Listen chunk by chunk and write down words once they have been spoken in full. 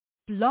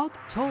Blog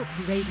Talk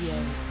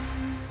Radio.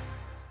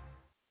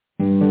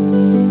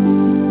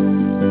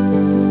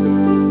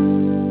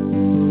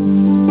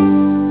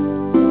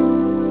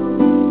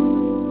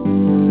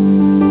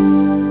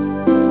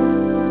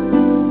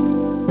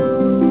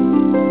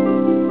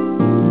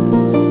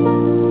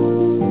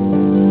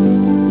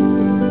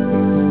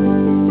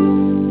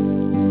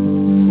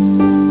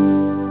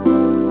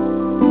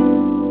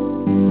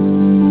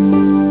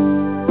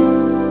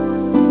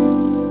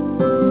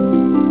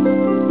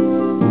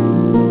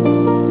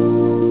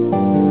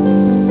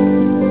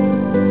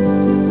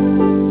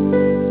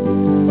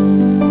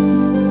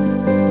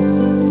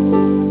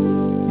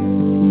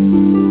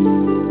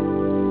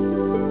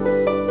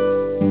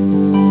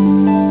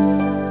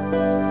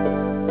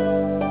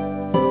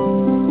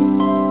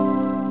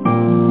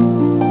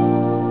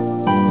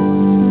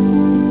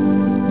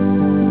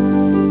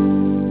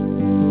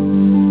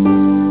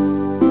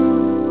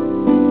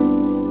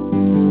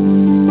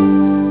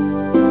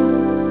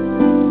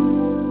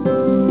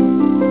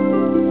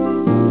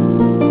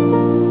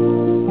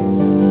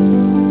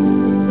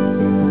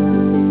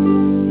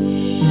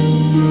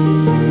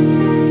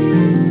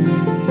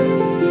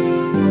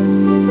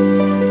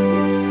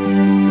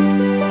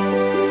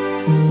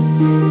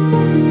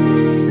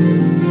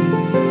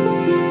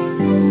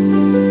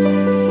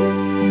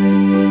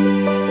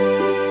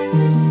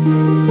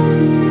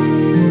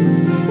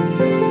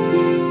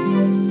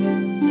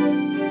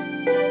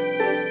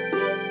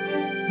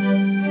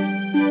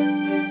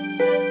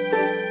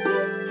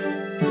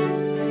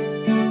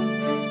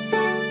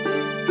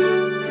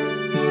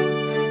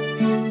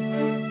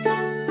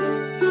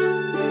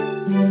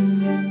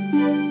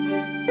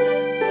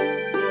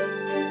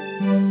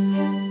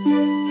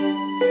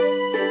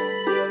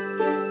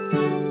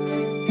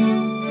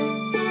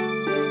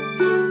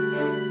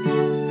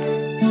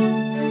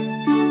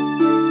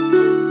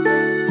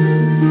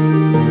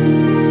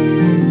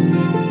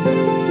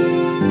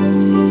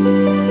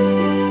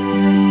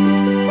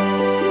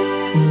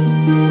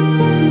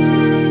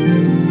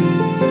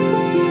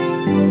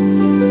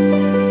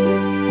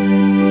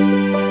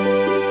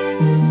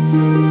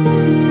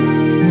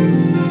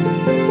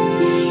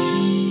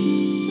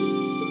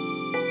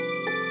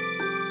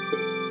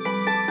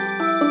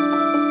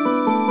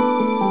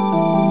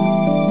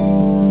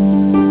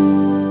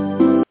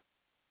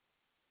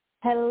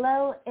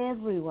 Hello,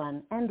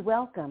 everyone, and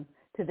welcome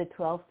to the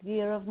 12th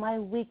year of my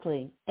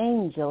weekly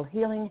Angel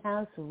Healing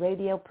House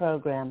radio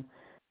program.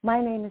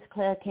 My name is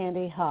Claire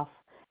Candy Huff,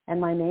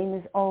 and my name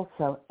is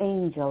also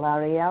Angel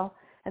Ariel,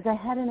 as I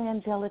had an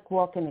angelic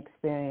walk-in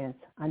experience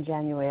on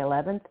January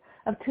 11th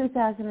of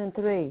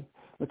 2003,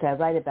 which I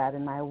write about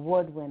in my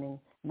award-winning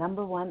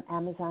 #1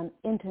 Amazon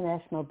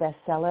International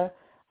bestseller,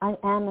 I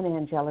Am an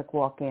Angelic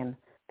Walk-In,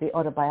 the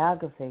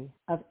autobiography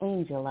of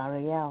Angel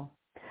Ariel.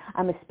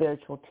 I'm a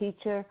spiritual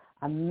teacher,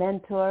 a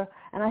mentor,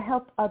 and I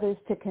help others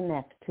to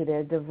connect to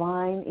their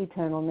divine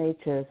eternal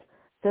natures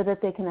so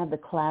that they can have the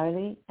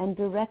clarity and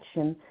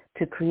direction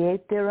to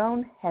create their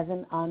own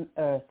heaven on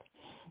earth.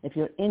 If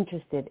you're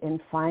interested in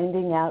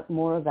finding out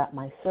more about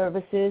my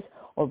services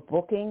or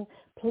booking,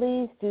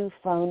 please do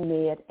phone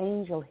me at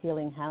Angel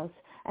Healing House,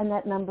 and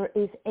that number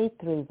is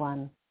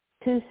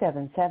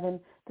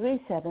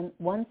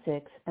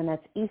 831-277-3716, and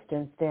that's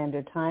Eastern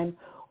Standard Time,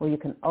 or you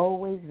can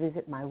always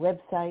visit my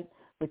website,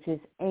 which is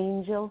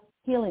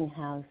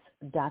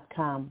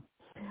angelhealinghouse.com.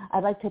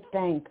 I'd like to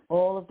thank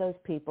all of those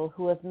people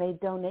who have made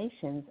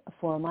donations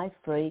for my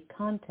free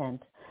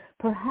content.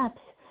 Perhaps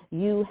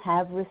you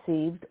have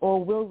received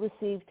or will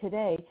receive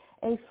today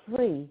a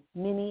free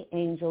mini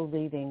angel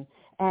reading.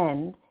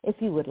 And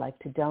if you would like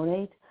to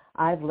donate,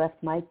 I've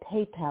left my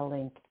PayPal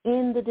link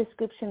in the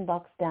description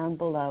box down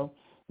below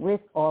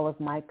with all of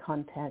my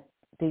contact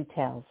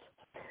details.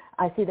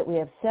 I see that we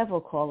have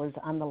several callers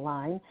on the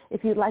line.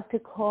 If you'd like to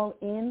call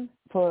in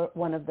for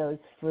one of those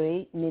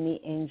free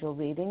mini angel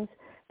readings,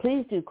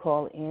 please do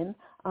call in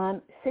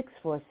on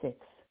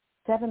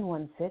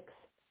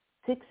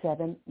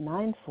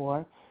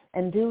 646-716-6794.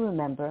 And do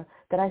remember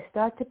that I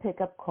start to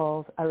pick up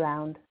calls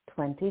around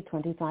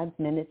 25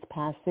 minutes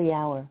past the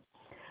hour.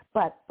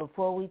 But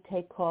before we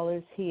take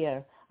callers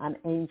here on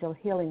Angel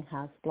Healing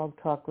House Blog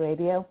Talk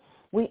Radio,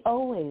 we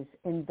always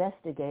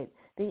investigate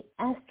the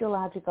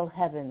astrological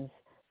heavens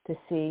to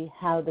see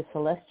how the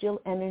celestial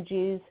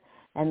energies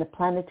and the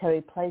planetary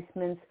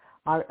placements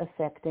are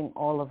affecting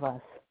all of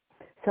us.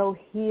 So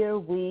here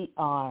we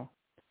are,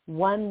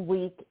 1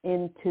 week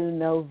into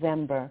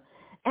November,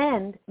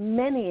 and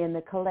many in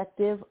the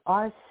collective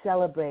are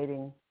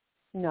celebrating.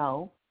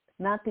 No,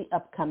 not the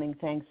upcoming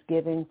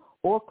Thanksgiving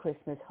or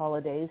Christmas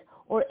holidays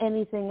or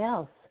anything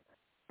else,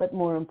 but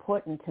more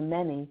important to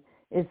many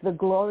is the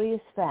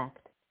glorious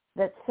fact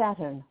that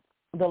Saturn,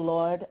 the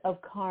Lord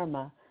of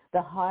Karma,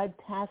 the hard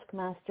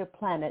taskmaster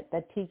planet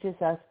that teaches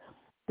us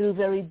through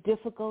very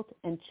difficult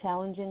and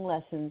challenging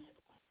lessons,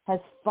 has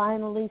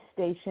finally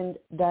stationed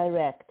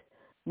direct,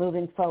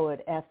 moving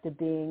forward after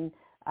being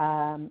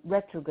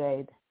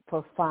retrograde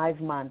for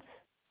 5 months.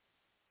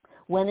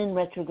 When in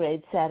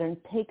retrograde, Saturn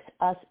takes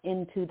us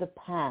into the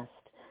past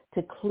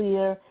to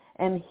clear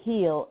and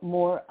heal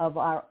more of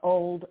our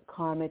old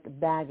karmic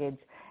baggage.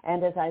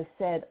 And as I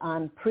said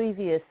on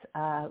previous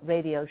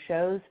radio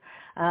shows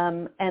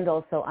and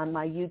also on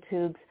my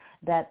YouTubes,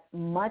 that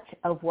much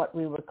of what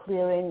we were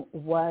clearing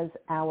was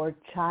our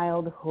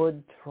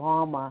childhood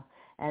trauma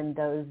and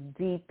those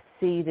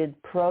deep-seated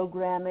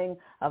programming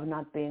of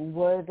not being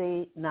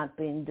worthy, not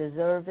being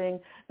deserving,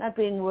 not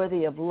being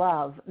worthy of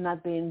love,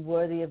 not being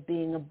worthy of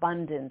being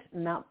abundant,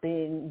 not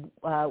being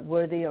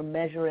worthy or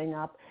measuring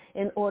up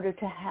in order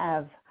to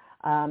have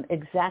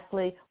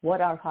exactly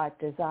what our heart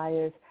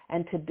desires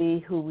and to be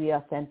who we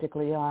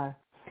authentically are.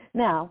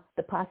 Now,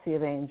 the posse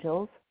of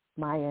angels,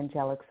 my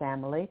angelic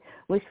family,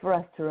 wish for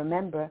us to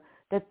remember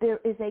that there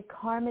is a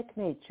karmic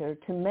nature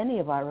to many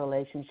of our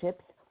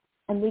relationships,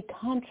 and we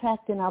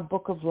contract in our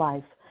book of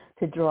life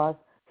to draw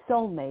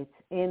soulmates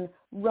in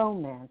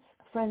romance,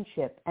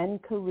 friendship,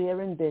 and career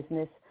and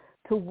business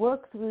to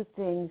work through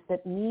things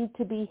that need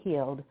to be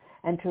healed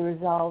and to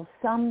resolve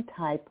some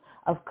type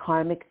of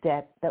karmic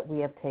debt that we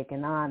have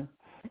taken on.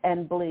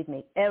 And believe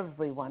me,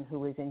 everyone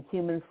who is in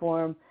human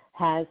form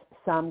has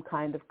some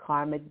kind of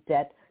karmic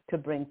debt to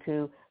bring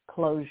to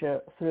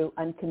closure through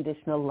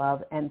unconditional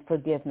love and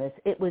forgiveness.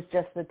 It was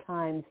just the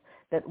times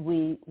that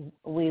we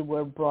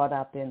were brought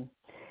up in.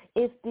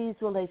 If these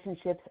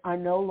relationships are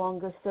no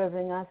longer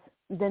serving us,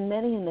 then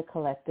many in the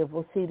collective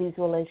will see these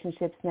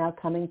relationships now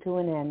coming to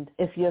an end.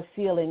 If you're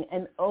feeling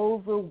an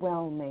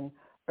overwhelming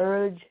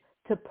urge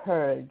to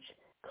purge,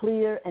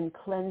 clear and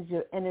cleanse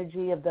your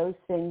energy of those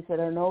things that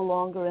are no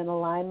longer in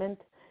alignment,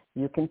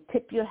 you can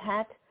tip your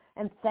hat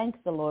and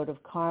thank the Lord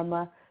of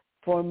Karma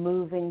for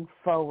moving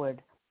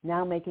forward,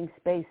 now making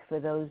space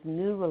for those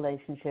new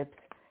relationships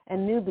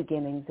and new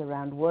beginnings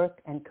around work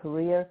and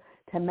career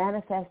to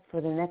manifest for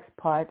the next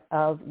part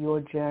of your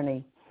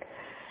journey.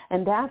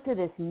 And after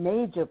this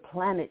major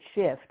planet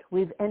shift,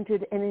 we've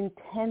entered an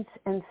intense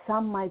and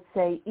some might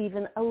say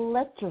even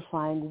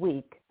electrifying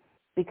week,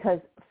 because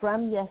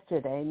from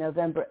yesterday,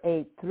 November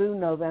 8th through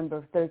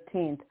November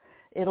 13th,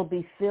 it'll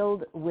be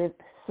filled with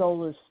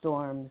solar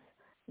storms,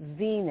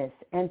 Venus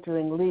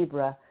entering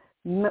Libra,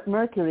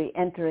 Mercury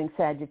entering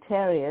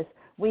Sagittarius.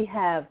 We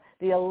have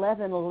the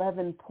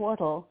 11/11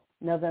 portal,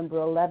 November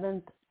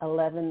 11th,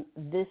 11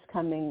 this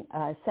coming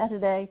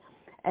Saturday,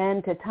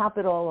 and to top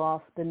it all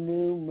off, the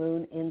new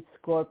moon in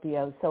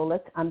Scorpio. So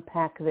let's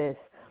unpack this.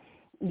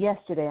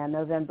 Yesterday on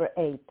November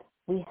 8th,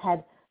 we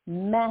had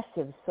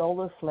massive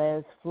solar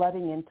flares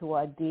flooding into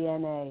our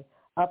DNA,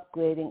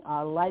 upgrading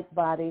our light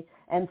body,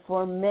 and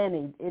for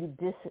many,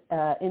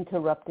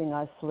 interrupting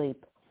our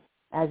sleep.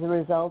 As a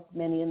result,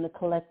 many in the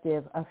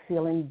collective are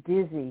feeling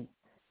dizzy,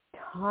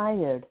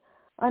 tired,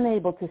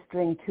 unable to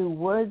string two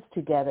words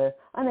together,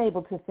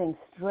 unable to think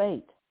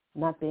straight,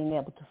 not being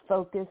able to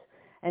focus,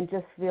 and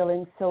just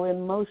feeling so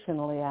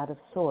emotionally out of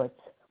sorts.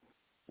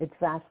 It's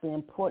vastly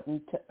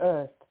important to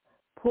Earth.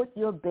 Put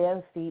your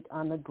bare feet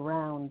on the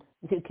ground.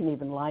 You can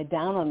even lie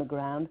down on the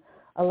ground.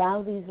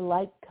 Allow these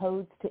light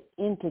codes to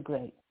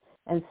integrate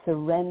and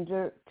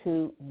surrender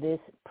to this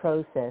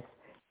process.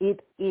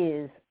 It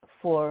is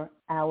for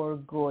our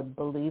good,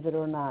 believe it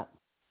or not.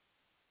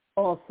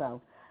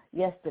 Also,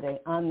 yesterday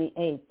on the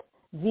 8th,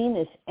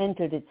 Venus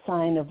entered its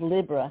sign of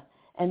Libra,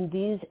 and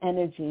these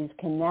energies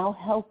can now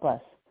help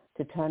us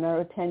to turn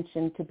our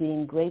attention to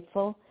being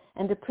grateful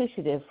and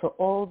appreciative for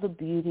all the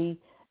beauty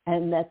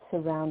and that's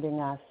surrounding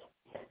us.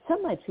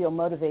 Some might feel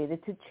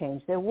motivated to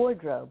change their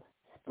wardrobe,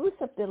 spruce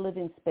up their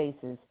living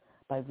spaces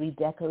by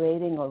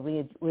redecorating or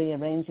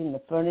rearranging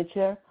the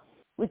furniture.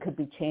 We could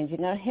be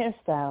changing our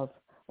hairstyles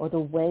or the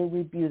way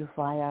we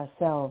beautify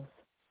ourselves.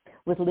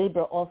 With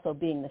Libra also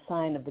being the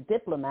sign of the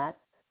diplomat,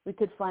 we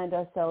could find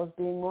ourselves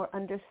being more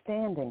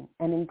understanding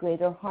and in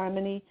greater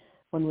harmony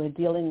when we're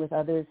dealing with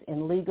others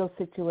in legal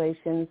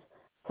situations,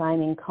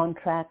 signing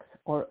contracts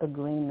or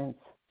agreements.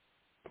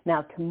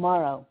 Now,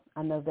 tomorrow,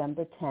 on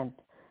November 10th,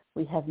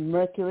 we have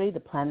Mercury,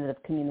 the planet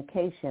of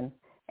communication,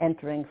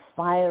 entering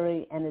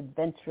fiery and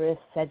adventurous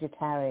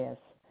Sagittarius.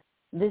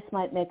 This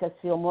might make us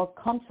feel more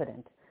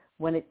confident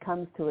when it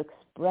comes to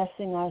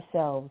expressing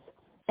ourselves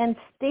and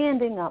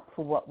standing up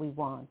for what we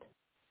want.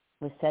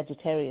 With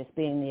Sagittarius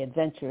being the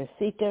adventurous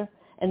seeker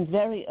and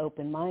very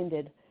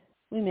open-minded,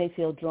 we may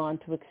feel drawn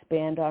to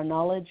expand our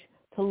knowledge,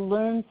 to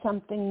learn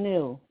something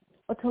new,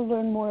 or to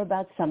learn more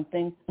about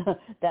something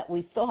that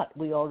we thought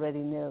we already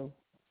knew.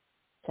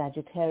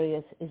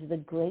 Sagittarius is the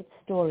great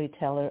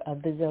storyteller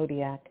of the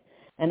zodiac,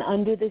 and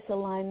under this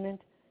alignment,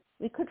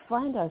 we could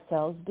find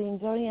ourselves being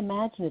very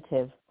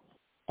imaginative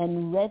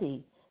and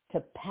ready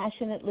to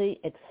passionately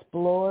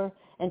explore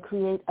and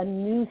create a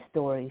new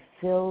story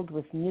filled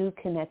with new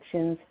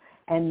connections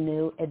and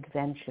new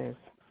adventures.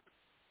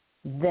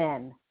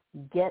 Then,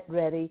 get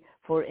ready,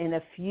 for in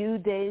a few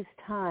days'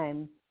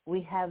 time,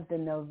 we have the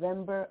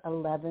November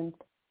 11th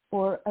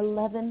or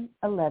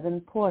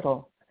 11/11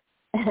 portal.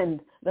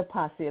 And the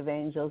posse of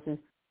angels is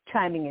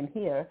chiming in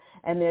here,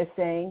 and they're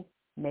saying,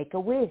 make a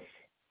wish,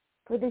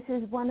 for this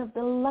is one of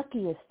the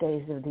luckiest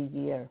days of the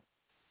year.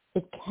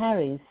 It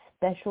carries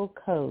special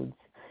codes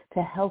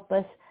to help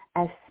us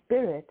as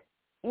spirit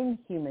in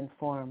human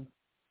form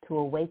to to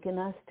awaken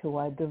us to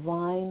our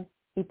divine,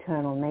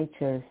 eternal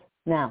natures.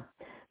 Now,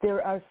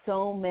 there are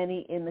so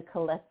many in the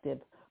collective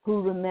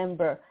who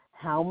remember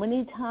how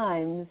many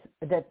times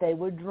that they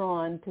were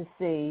drawn to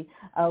see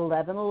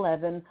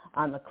 1111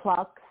 on the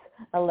clocks,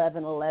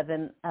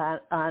 1111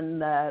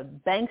 on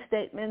bank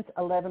statements,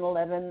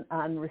 1111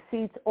 on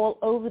receipts, all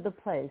over the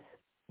place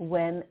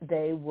when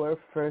they were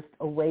first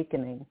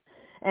awakening.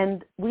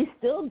 And we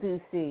still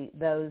do see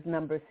those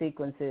number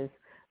sequences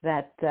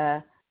that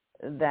are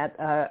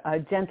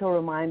gentle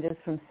reminders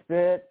from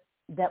Spirit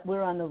that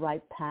we're on the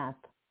right path.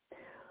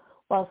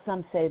 While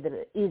some say that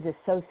it is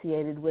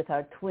associated with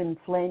our twin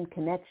flame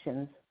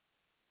connections,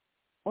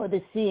 or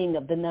the seeing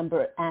of the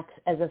number acts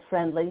as a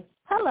friendly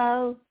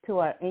hello to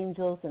our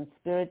angels and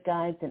spirit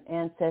guides and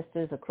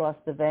ancestors across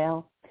the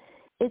veil,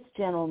 its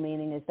general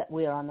meaning is that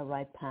we are on the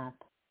right path.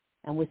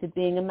 And with it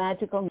being a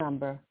magical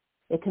number,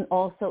 it can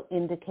also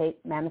indicate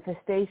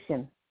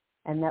manifestation,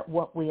 and that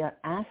what we are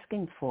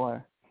asking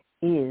for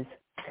is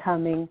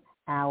coming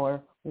our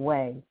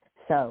way.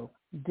 So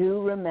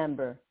do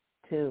remember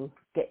to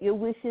get your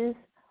wishes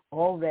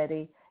all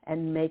ready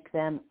and make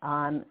them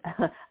on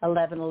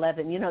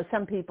 11/11. You know,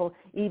 some people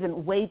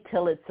even wait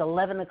till it's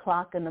 11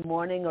 o'clock in the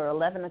morning or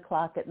 11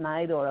 o'clock at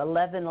night or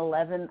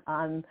 11/11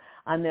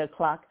 on their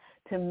clock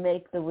to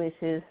make the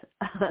wishes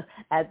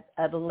at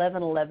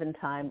 11/11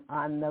 time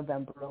on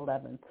November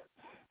 11th.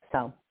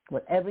 So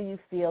whatever you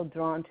feel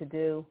drawn to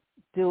do,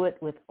 do it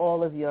with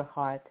all of your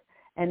heart,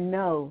 and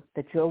know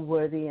that you're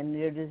worthy and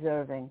you're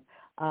deserving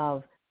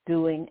of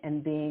doing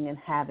and being and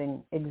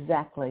having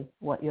exactly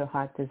what your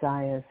heart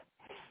desires.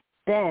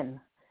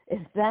 Then,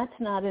 if that's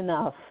not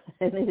enough,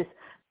 in this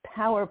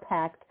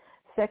power-packed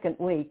second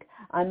week,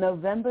 on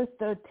November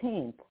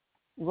 13th,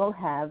 we'll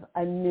have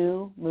a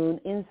new moon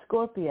in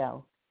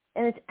Scorpio,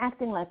 and it's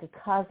acting like a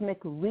cosmic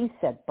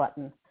reset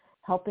button,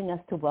 helping us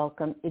to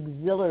welcome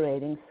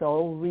exhilarating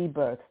soul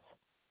rebirths.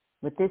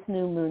 With this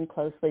new moon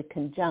closely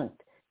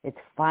conjunct its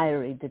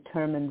fiery,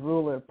 determined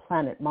ruler,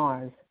 planet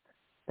Mars,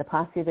 the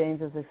posse of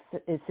angels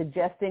is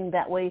suggesting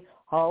that we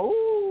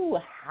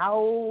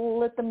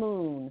howl at the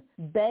moon,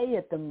 bay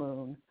at the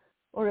moon,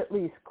 or at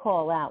least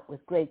call out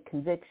with great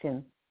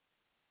conviction,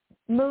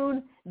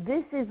 Moon,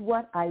 this is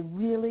what I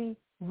really,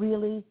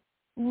 really,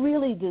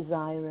 really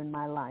desire in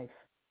my life.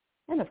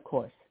 And of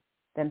course,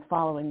 then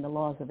following the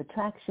laws of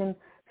attraction,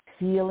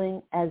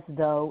 feeling as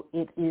though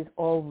it is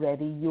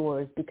already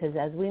yours. Because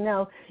as we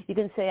know, you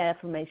can say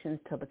affirmations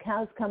till the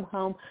cows come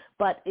home,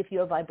 but if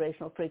your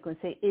vibrational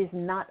frequency is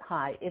not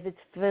high, if it's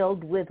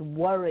filled with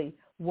worry,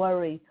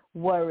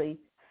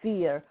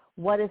 fear,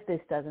 what if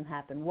this doesn't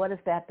happen? What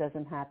if that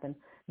doesn't happen?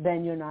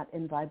 Then you're not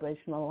in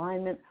vibrational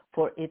alignment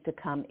for it to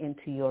come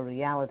into your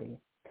reality.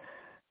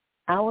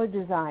 Our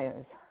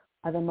desires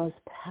are the most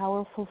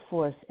powerful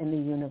force in the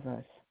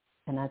universe.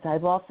 And as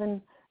I've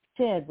often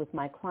shared with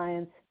my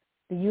clients,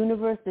 the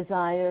universe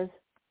desires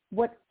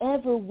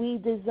whatever we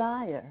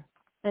desire,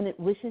 and it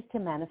wishes to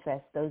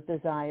manifest those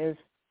desires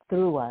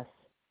through us.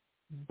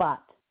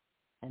 But,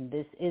 and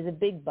this is a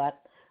big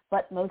but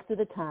most of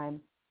the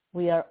time,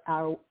 we are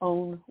our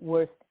own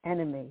worst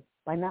enemy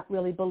by not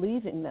really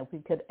believing that we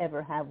could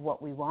ever have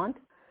what we want,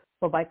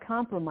 or by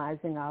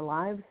compromising our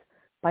lives,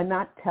 by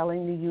not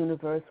telling the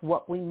universe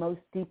what we most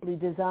deeply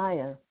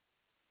desire,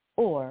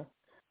 or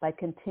by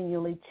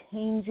continually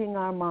changing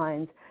our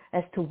minds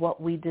as to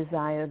what we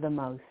desire the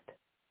most.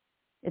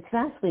 It's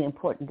vastly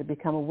important to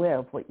become aware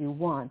of what you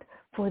want,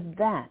 for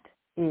that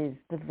is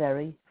the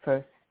very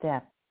first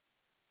step.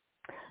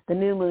 The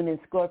new moon in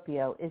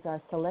Scorpio is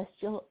our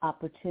celestial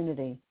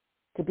opportunity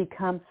to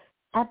become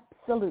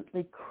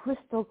absolutely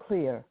crystal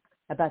clear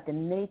about the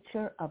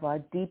nature of our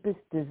deepest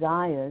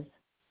desires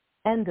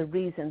and the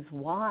reasons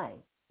why.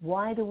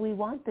 Why do we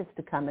want this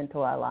to come into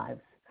our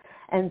lives?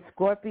 And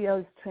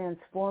Scorpio's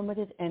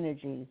transformative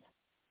energies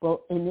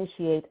will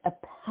initiate a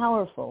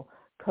powerful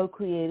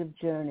co-creative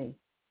journey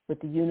with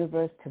the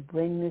universe to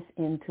bring this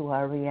into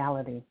our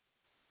reality.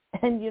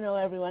 And you know,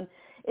 everyone,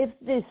 if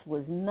this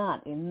was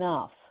not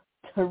enough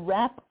to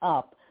wrap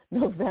up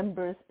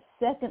November's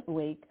second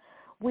week,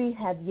 we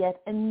have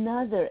yet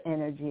another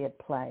energy at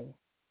play.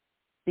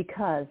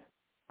 Because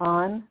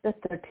on the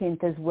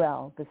 13th as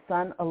well, the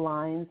sun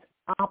aligns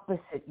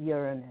opposite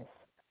Uranus,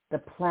 the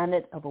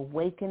planet of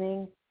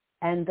awakening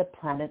and the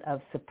planet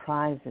of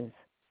surprises.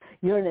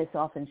 Uranus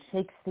often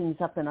shakes things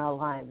up in our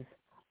lives,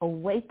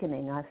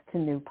 awakening us to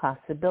new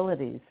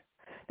possibilities.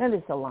 Now,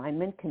 this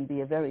alignment can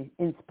be a very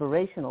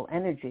inspirational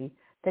energy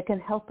that can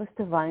help us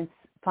to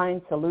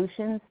find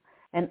solutions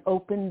and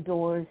open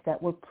doors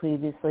that were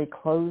previously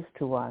closed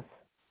to us.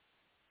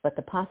 But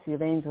the posse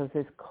of angels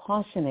is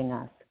cautioning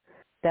us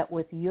that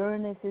with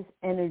Uranus's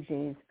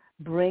energies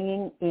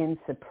bringing in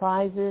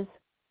surprises,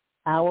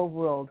 our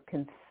world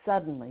can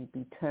suddenly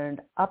be turned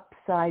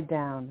upside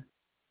down,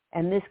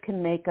 and this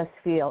can make us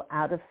feel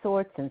out of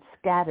sorts and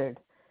scattered,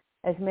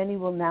 as many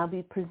will now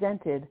be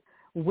presented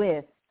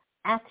with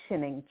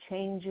actioning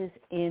changes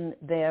in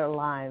their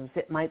lives.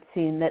 It might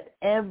seem that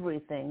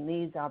everything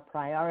needs our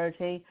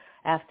priority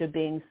after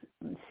being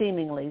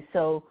seemingly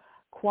so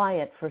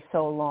quiet for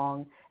so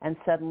long, and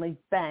suddenly,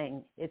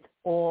 bang, it's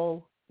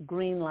all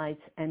green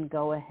lights and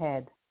go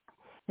ahead.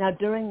 Now,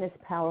 during this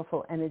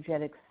powerful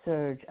energetic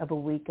surge of a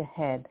week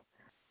ahead,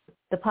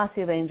 the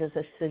posse of angels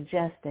are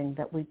suggesting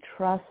that we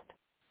trust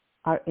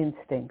our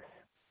instincts,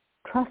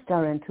 trust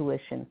our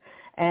intuition,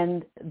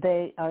 and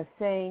they are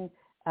saying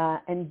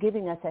and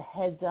giving us a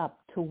heads up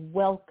to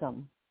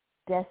welcome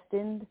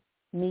destined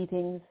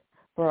meetings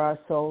for our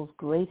soul's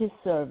greatest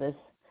service,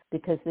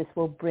 because this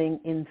will bring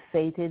in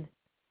fated,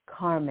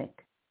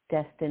 karmic,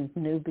 destined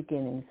new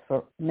beginnings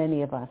for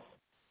many of us.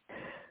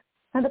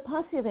 And the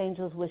posse of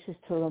angels wishes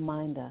to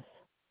remind us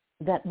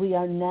that we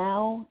are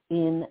now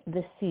in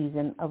the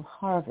season of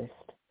harvest,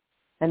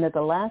 and that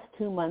the last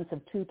 2 months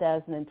of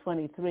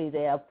 2023,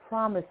 they are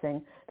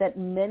promising that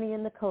many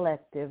in the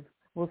collective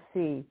will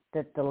see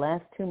that the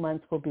last 2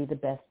 months will be the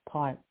best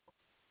part.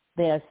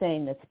 They are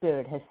saying that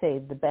Spirit has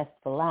saved the best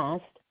for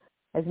last,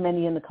 as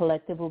many in the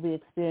collective will be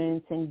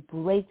experiencing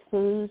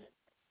breakthroughs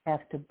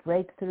after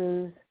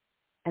breakthroughs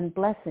and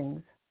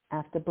blessings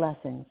after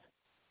blessings.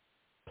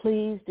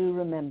 Please do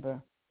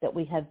remember that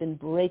we have been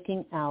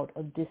breaking out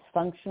of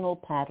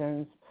dysfunctional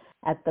patterns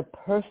at the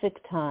perfect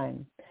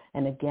time.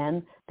 And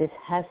again, this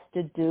has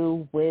to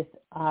do with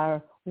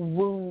our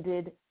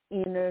wounded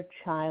inner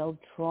child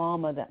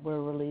trauma that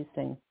we're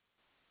releasing.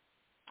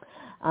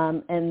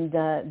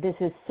 This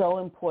is so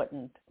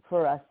important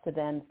for us to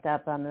then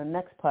step on the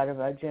next part of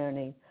our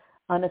journey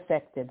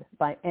unaffected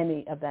by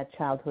any of that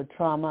childhood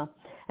trauma.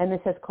 And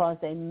this has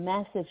caused a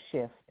massive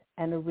shift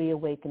and a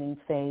reawakening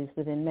phase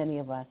within many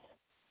of us.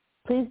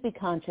 Please be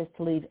conscious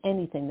to leave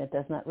anything that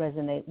does not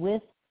resonate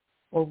with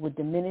or would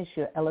diminish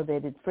your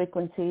elevated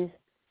frequencies,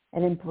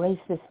 and embrace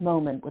this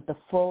moment with the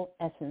full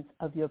essence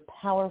of your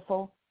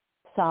powerful,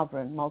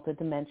 sovereign,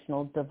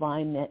 multidimensional,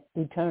 divine,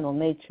 eternal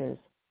natures.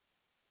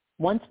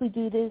 Once we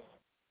do this,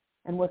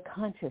 and we're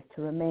conscious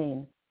to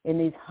remain in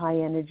these high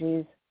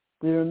energies,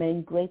 we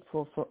remain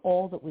grateful for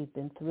all that we've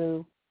been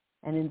through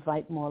and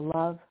invite more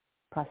love,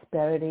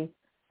 prosperity,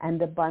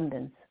 and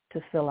abundance to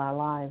fill our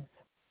lives.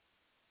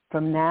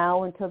 From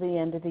now until the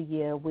end of the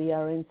year, we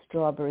are in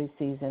strawberry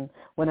season,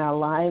 when our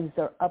lives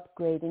are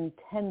upgrading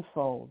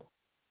tenfold,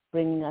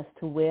 bringing us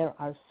to where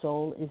our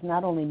soul is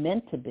not only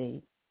meant to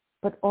be,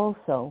 but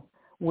also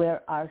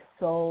where our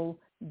soul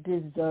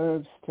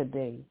deserves to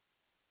be.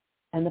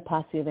 And the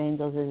posse of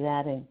angels is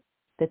adding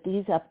that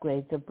these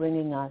upgrades are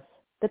bringing us,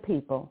 the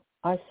people,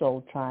 our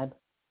soul tribe,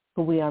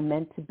 who we are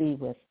meant to be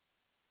with.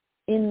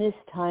 In this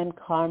time,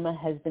 karma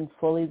has been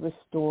fully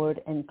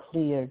restored and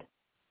cleared.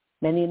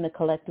 Many in the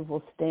collective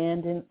will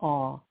stand in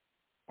awe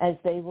as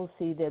they will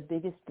see their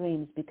biggest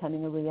dreams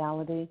becoming a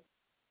reality,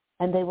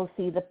 and they will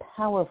see the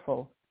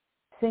powerful,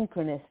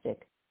 synchronistic,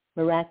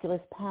 miraculous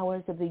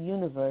powers of the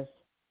universe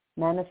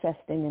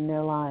manifesting in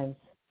their lives.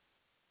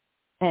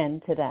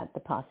 And to that, the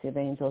posse of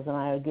angels and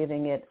I are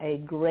giving it a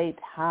great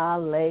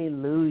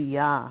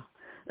hallelujah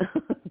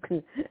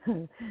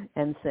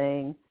and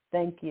saying,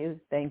 thank you,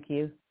 thank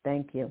you,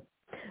 thank you.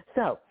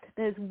 So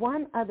there's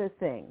one other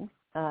thing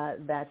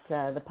that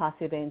the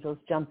posse of angels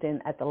jumped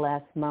in at the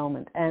last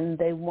moment, and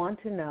they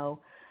want to know,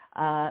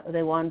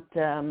 everyone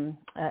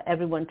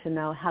to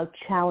know how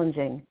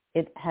challenging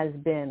it has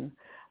been.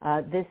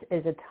 This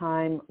is a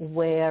time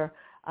where,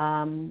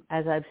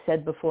 as I've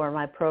said before in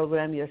my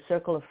program, your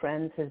circle of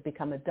friends has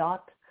become a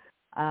dot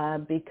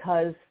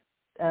because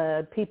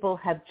people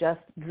have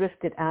just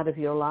drifted out of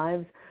your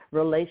lives.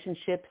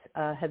 Relationships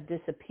have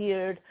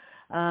disappeared.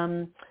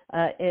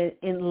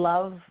 In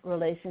love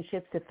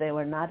relationships, if they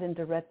were not in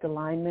direct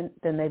alignment,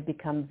 then they've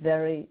become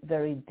very,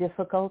 very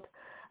difficult.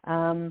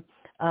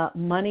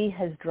 Money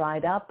has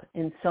dried up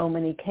in so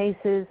many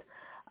cases,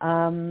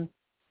 and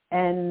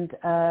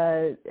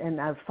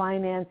our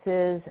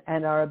finances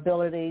and our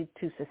ability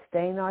to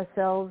sustain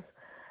ourselves.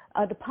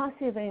 The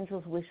posse of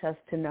angels wish us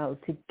to know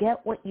to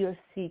get what you're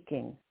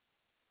seeking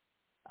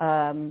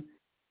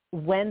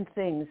when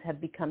things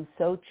have become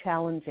so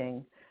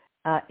challenging.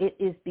 It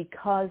is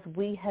because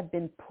we have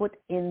been put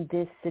in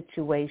this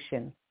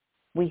situation.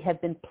 We have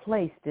been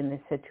placed in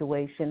this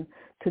situation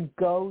to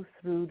go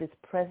through this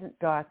present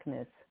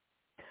darkness.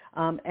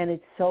 And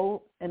it's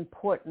so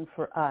important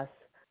for us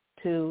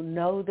to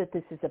know that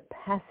this is a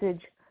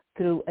passage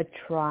through a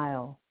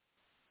trial.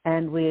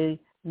 And we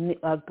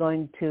are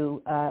going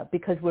to,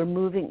 because we're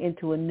moving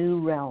into a new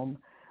realm,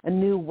 a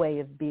new way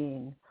of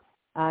being.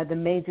 The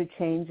major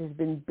change has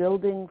been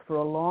building for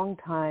a long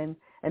time,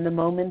 and the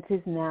moment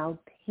is now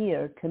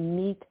here to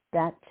meet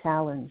that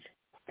challenge.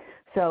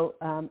 So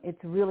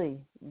it's really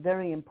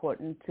very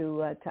important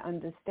to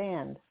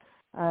understand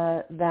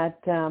that,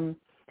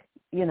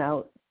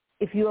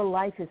 if your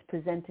life is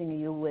presenting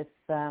you with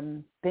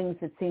things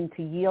that seem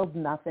to yield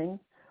nothing,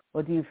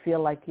 or do you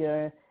feel like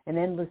you're an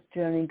endless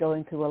journey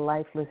going through a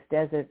lifeless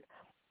desert,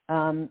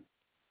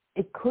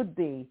 it could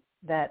be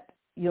that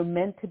you're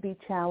meant to be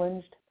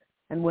challenged,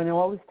 and when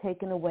all is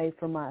taken away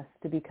from us,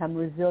 to become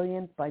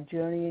resilient by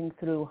journeying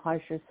through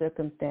harsher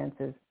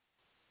circumstances.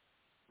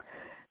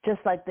 Just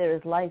like there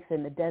is life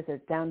in the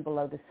desert down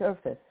below the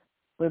surface,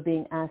 We're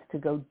being asked to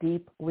go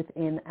deep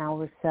within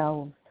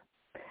ourselves.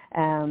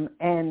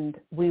 And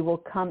we will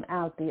come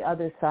out the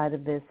other side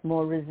of this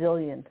more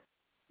resilient,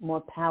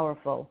 more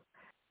powerful,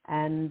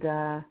 and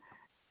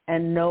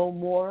know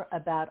more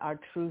about our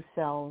true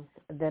selves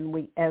than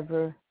we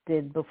ever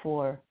did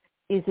before.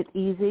 Is it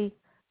easy?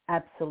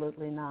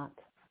 Absolutely not.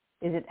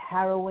 Is it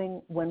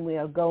harrowing when we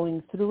are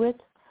going through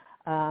it?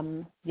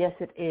 Yes,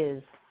 it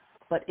is.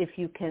 But if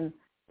you can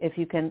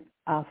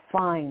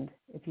find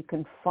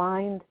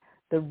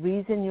the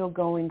reason you're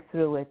going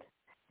through it,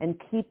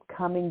 and keep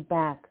coming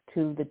back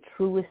to the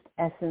truest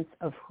essence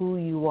of who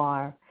you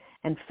are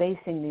and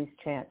facing these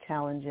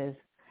challenges,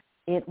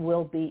 it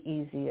will be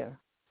easier.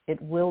 It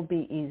will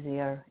be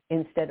easier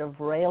instead of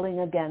railing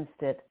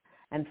against it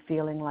and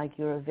feeling like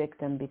you're a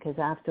victim, because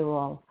after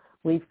all,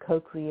 we've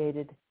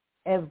co-created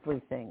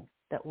everything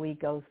that we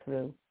go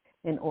through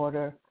in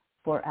order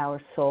for our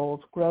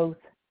soul's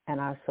growth and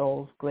our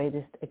soul's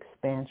greatest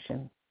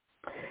expansion.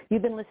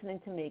 You've been listening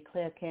to me,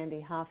 Claire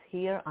Candy Hough,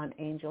 here on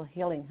Angel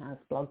Healing House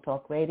Blog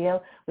Talk Radio,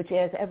 which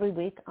airs every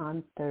week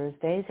on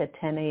Thursdays at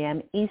 10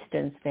 a.m.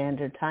 Eastern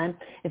Standard Time.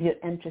 If you're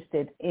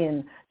interested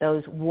in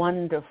those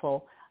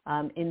wonderful,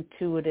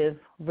 intuitive,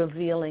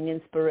 revealing,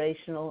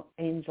 inspirational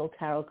angel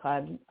tarot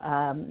card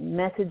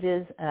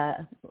messages,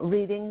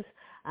 readings,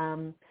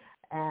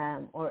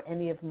 or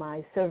any of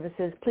my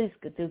services, please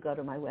do go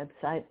to my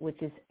website, which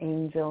is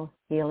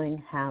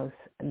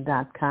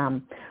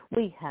angelhealinghouse.com.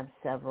 We have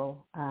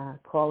several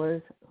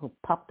callers who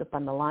popped up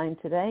on the line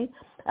today.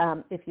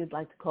 If you'd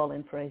like to call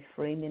in for a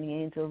free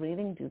mini angel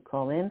reading, do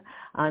call in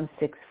on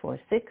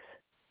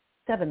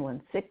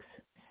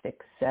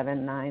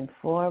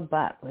 646-716-6794.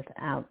 But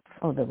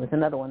there was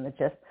another one that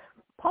just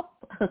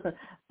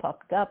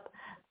popped up.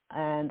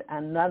 And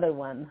another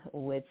one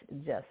which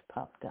just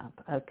popped up.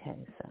 Okay,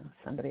 so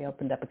somebody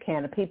opened up a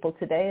can of people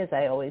today, as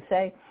I always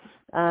say.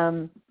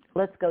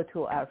 Let's go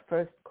to our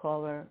first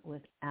caller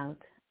without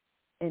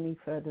any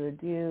further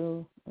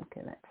ado.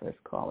 Okay, that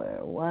first caller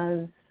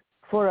was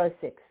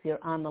 406. You're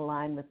on the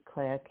line with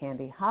Claire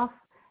Candy Hough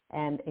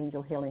and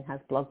Angel Healing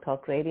House Blog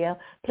Talk Radio.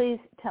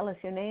 Please tell us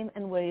your name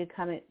and where you're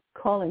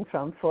calling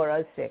from,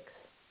 406.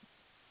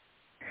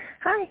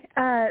 Hi,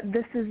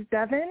 this is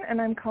Devin,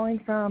 and I'm calling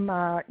from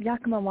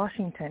Yakima,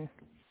 Washington.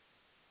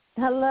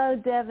 Hello,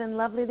 Devin.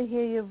 Lovely to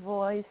hear your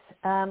voice.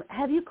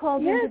 Have you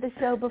called into the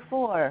show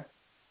before?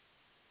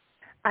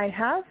 I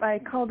have. I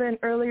called in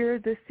earlier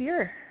this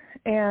year,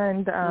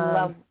 and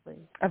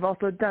lovely. I've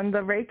also done the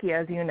Reiki,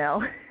 as you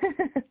know.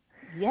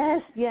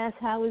 Yes.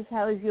 How is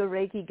your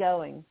Reiki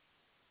going?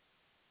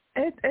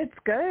 It's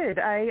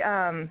good.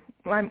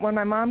 When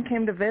my mom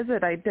came to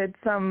visit, I did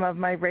some of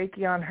my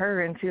Reiki on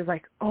her, and she was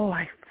like, "Oh,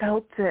 I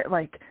felt it."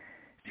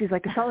 She's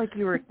like, "It felt like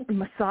you were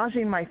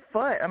massaging my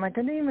foot." I'm like,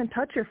 "I didn't even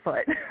touch your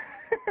foot."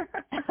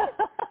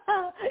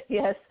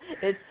 Yes,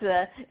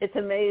 it's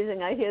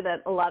amazing. I hear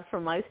that a lot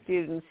from my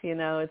students.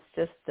 It's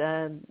just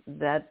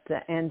that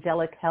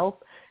angelic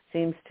help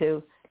seems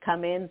to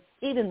come in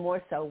even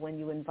more so when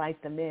you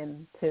invite them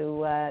in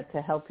to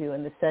help you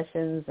in the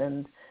sessions,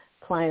 and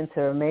clients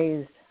are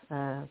amazed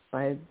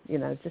by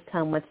just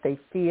how much they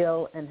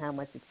feel and how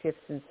much it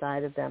shifts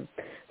inside of them.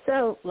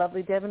 So,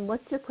 lovely, Devin,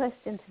 what's your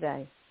question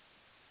today?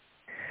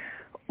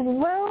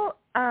 Well,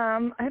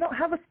 I don't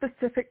have a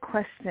specific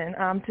question.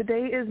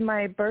 Today is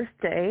my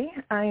birthday.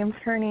 I am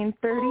turning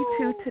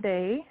 32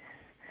 today.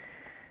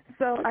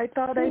 So I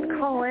thought I'd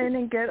call in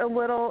and get a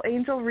little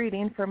angel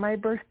reading for my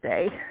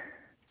birthday.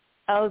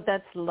 Oh,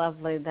 that's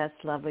lovely.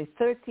 That's lovely.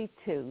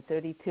 32.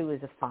 32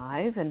 is a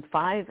 5, and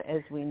 5,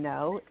 as we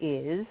know,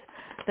 is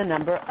the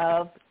number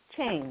of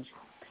change.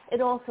 It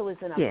also is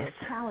a number of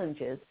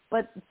challenges.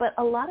 But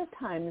a lot of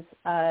times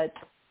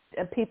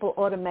people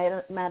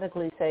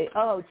automatically say,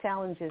 oh,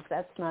 challenges,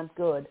 that's not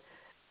good.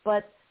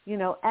 But,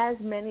 as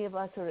many of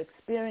us are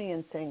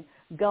experiencing,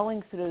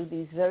 going through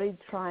these very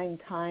trying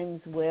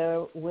times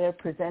where we're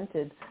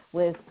presented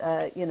with,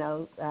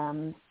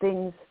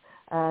 things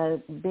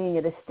being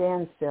at a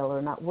standstill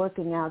or not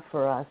working out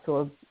for us,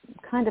 or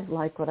kind of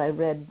like what I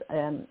read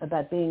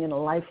about being in a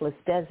lifeless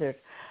desert,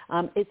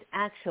 it's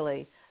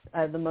actually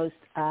the most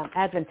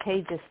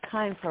advantageous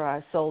time for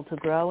our soul to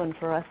grow and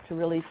for us to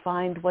really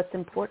find what's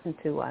important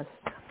to us.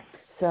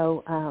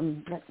 So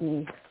let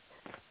me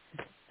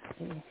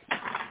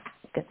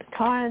get the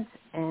cards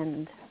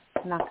and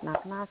knock,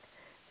 knock, knock,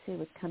 see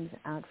what comes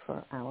out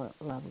for our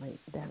lovely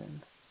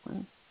Devin.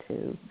 1,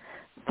 2,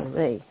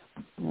 3.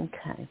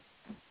 Okay.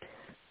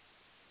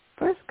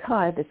 First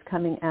card that's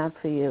coming out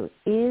for you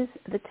is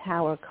the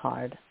Tower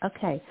card.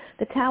 Okay,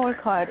 the Tower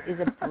card is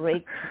a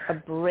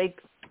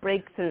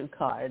breakthrough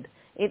card.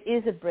 It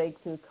is a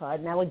breakthrough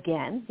card. Now,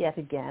 yet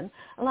again,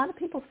 a lot of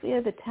people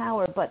fear the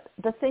Tower, but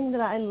the thing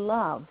that I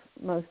love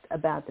most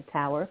about the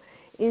Tower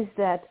is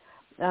that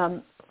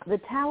the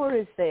Tower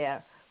is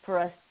there for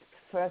us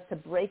to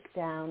break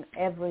down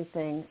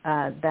everything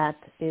that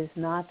is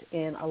not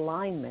in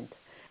alignment,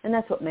 and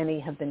that's what many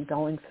have been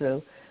going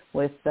through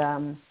with.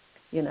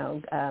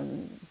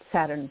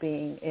 Saturn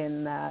being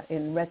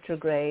in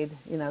retrograde,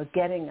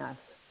 getting us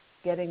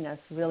getting us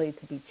really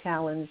to be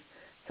challenged.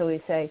 So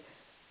we say,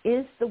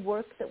 is the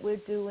work that we're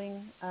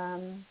doing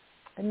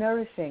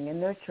nourishing and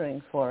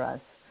nurturing for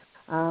us?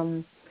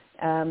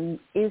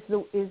 Is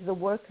the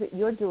work that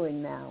you're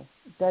doing now,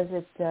 does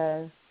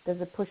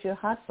it push your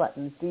hot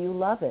buttons? Do you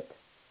love it?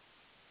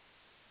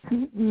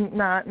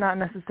 Not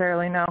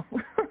necessarily, no.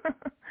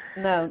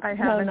 No, I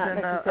haven't not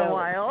in a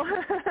while.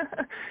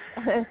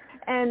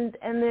 and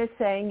they're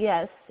saying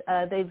yes,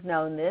 they've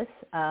known this.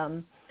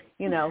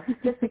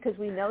 Just because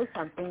we know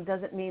something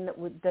doesn't mean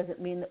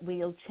that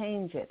we'll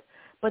change it.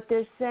 But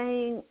they're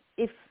saying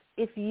if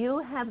you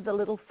have the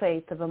little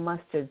faith of a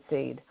mustard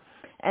seed,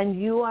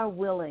 and you are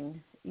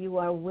willing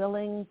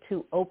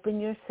to open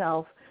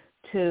yourself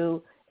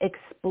to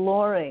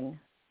exploring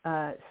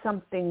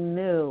something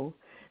new,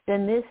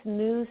 then this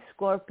new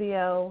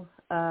Scorpio,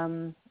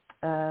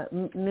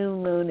 new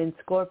moon in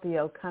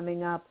Scorpio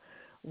coming up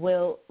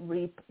will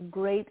reap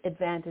great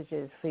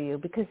advantages for you,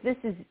 because this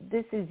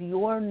is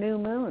your new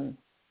moon.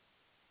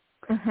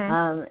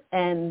 Mm-hmm.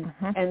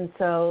 And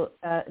so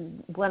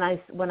when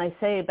I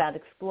say about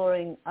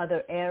exploring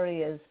other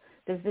areas,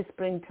 does this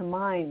bring to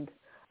mind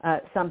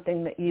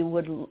something that you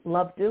would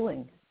love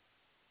doing?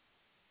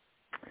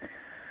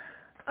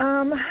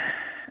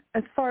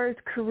 As far as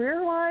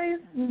career-wise,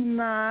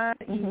 not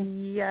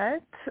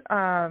yet.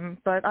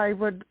 But I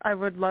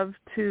would love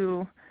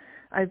to.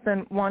 I've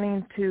been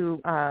wanting to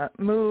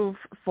move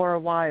for a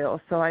while,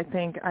 so I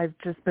think I've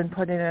just been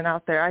putting it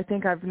out there. I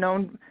think I've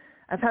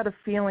had a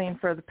feeling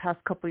for the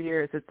past couple of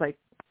years. It's like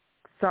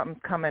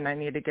something's coming. I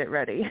need to get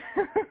ready.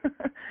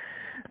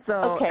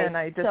 And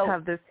I just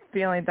have this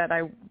feeling that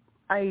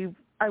I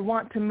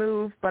want to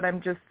move, but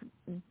I'm just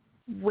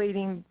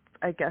waiting,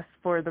 I guess,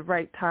 for the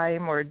right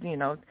time, or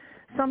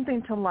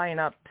something to line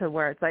up to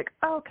where it's like,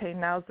 oh, okay,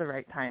 now's the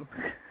right time.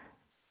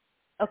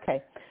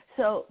 Okay.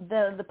 So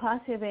the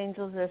posse of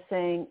angels are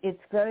saying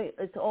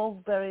it's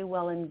all very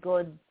well and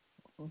good,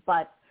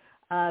 but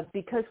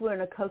because we're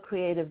in a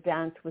co-creative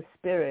dance with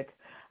spirit,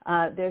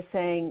 they're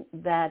saying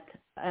that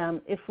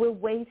if we're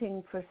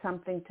waiting for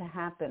something to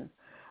happen,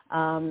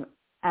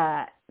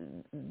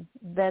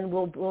 then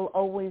we'll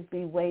always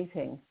be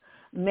waiting.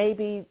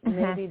 Maybe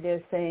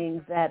they're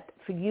saying that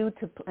for you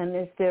to,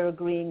 and they're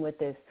agreeing with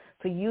this,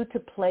 for you to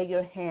play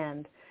your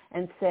hand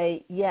and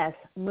say, yes,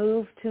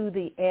 move to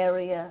the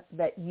area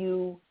that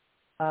you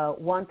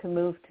want to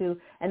move to,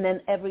 and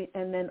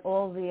then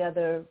all the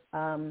other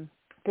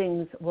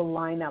things will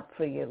line up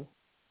for you.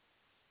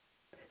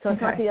 So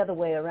it's not the other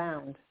way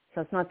around.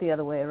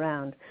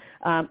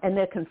 And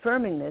they're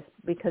confirming this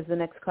because the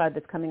next card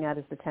that's coming out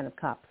is the Ten of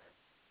Cups.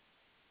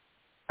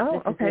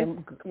 Oh, okay.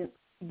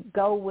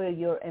 Go where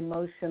you're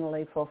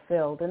emotionally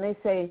fulfilled. And they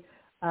say,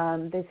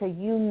 do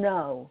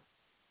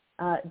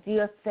you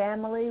have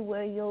family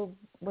where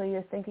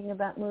you're thinking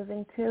about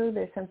moving to?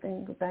 There's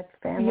something about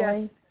family?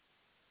 Yes.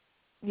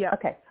 Yeah.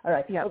 Okay. All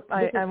right. Yeah.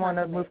 Well, I want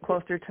to move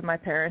closer to my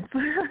parents.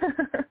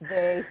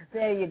 There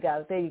you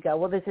go.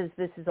 Well, this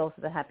is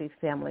also the happy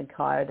family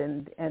card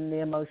and the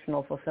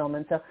emotional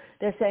fulfillment. So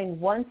they're saying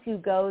once you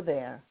go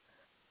there,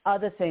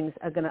 other things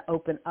are going to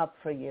open up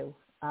for you,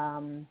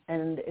 and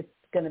it's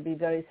going to be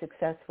very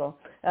successful.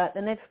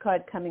 The next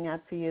card coming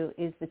out for you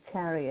is the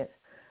Chariot.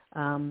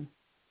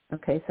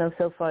 Okay.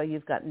 So far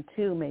you've gotten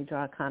 2 major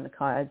arcana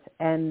cards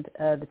and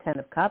the Ten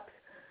of Cups.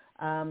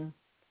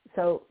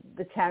 So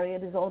the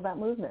Chariot is all about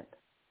movement.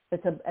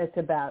 It's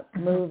about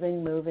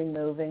moving.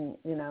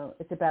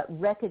 It's about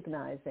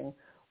recognizing,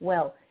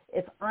 well,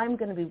 if I'm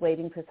going to be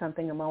waiting for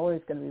something, I'm always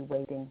going to be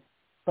waiting.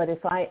 But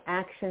if I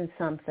action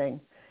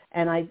something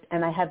and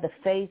I have the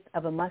faith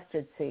of a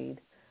mustard seed,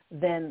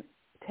 then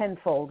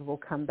tenfold will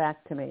come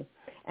back to me.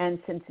 And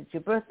since it's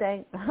your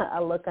birthday,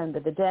 I'll look under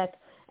the deck,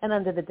 and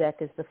under the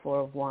deck is the Four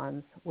of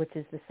Wands, which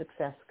is the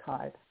success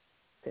card.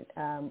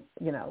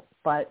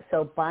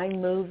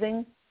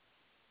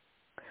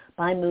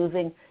 By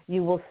moving,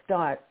 you will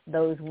start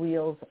those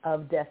wheels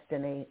of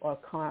destiny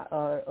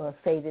or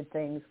fated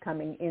things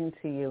coming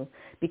into you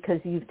because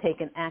you've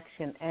taken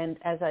action. And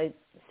as I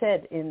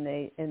said in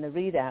the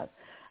readout,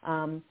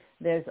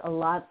 there's a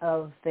lot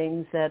of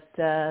things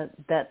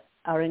that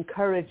are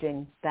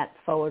encouraging that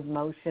forward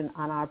motion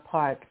on our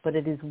part, but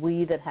it is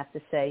we that have to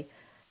say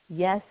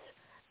yes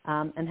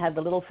and have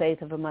the little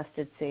faith of a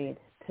mustard seed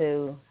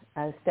to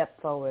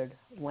step forward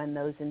when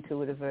those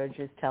intuitive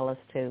urges tell us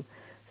to.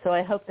 So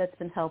I hope that's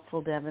been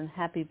helpful, Devin.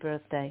 Happy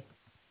birthday.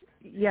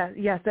 Yes,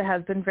 it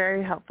has been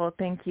very helpful.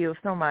 Thank you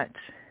so much.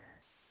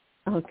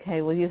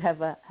 Okay, well, you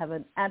have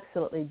an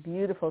absolutely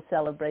beautiful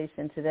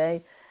celebration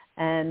today,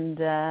 and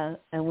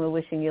we're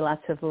wishing you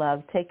lots of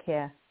love. Take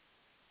care.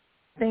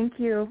 Thank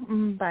you.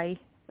 Bye.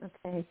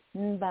 Okay,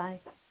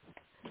 bye.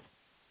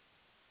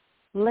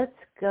 Let's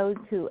go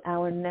to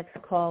our next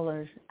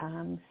caller,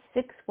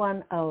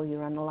 610.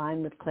 You're on the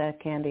line with Claire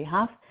Candy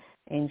Hough,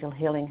 Angel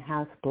Healing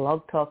House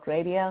Blog Talk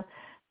Radio.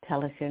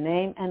 Tell us your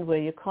name and where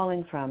you're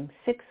calling from.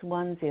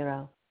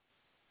 610.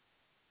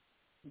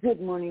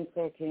 Good morning,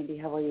 Claire Candy.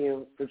 How are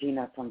you?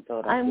 Regina from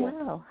Philadelphia. I'm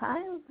well.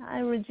 Hi,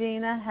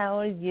 Regina. How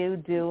are you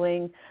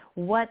doing?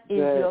 What is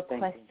Good, your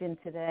thank question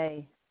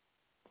today?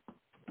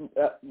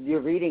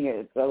 Your reading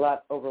is a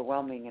lot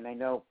overwhelming, and I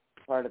know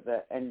part of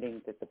the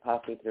ending that the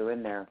posse threw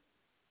in there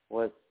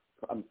was,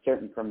 I'm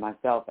certain, from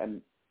myself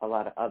and a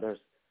lot of others.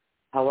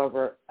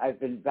 However, I've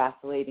been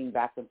vacillating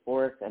back and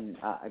forth, and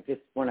I just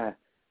want to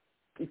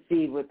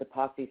see what the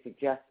posse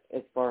suggests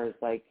as far as,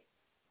 like,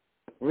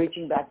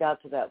 reaching back out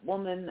to that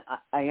woman.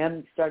 I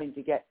am starting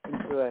to get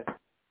into a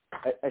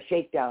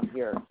shakedown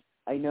here.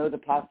 I know the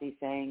posse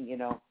saying, you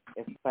know,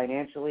 if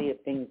financially, if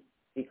things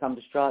become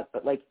distraught,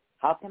 but, like,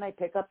 how can I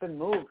pick up and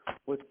move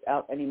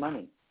without any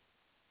money?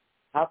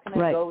 How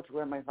can I go to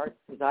where my heart's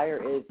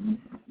desire is,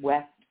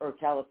 West or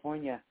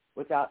California,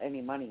 without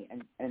any money?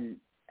 And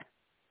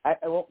I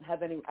won't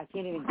have any, I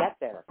can't even get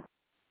there.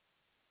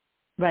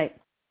 Right.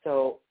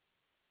 So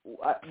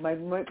my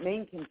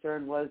main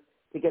concern was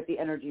to get the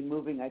energy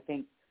moving, I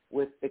think,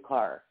 with the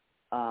car.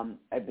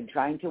 I've been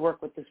trying to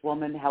work with this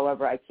woman.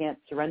 However, I can't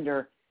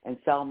surrender and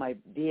sell my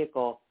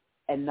vehicle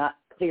and not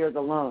clear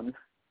the loan.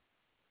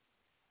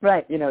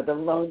 Right. You know, the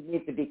loan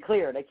needs to be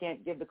cleared. I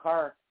can't give the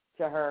car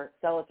to her,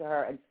 sell it to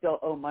her, and still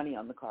owe money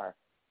on the car.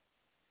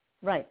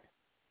 Right.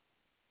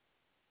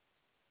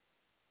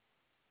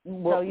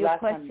 Well, so your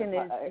question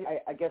is...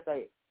 I guess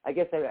I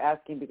was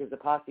asking because the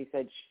posse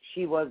said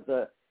she was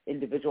the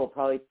individual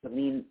probably to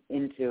lean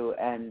into,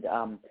 and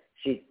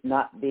she's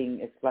not being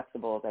as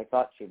flexible as I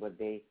thought she would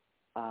be.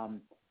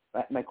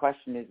 My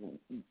question is,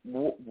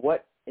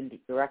 what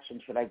direction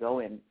should I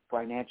go in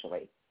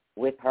financially?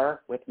 With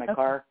her, with my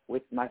car,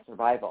 with my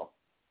survival?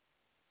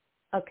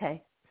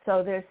 Okay.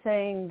 So they're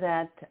saying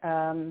that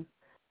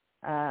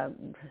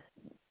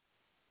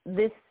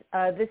this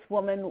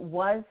woman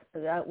was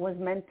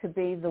meant to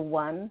be the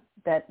one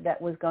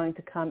that was going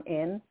to come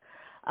in.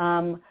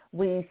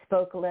 We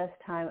spoke last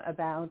time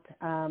about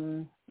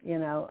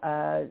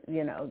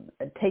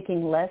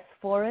taking less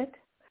for it.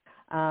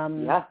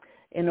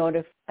 In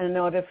order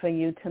for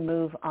you to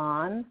move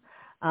on.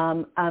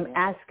 I'm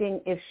asking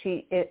if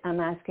she is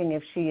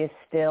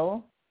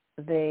still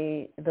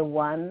the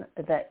one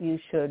that you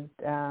should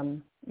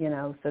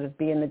sort of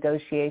be in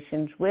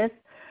negotiations with.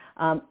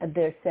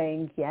 They're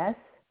saying yes,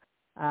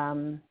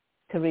 to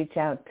reach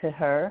out to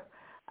her,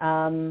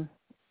 and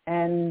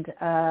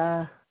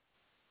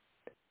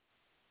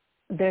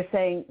they're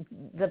saying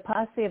the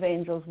posse of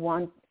angels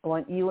want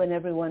you and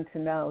everyone to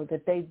know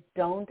that they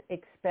don't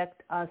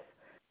expect us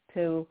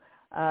to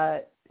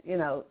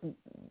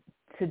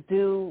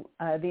do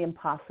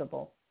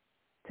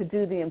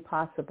the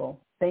impossible.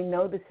 They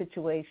know the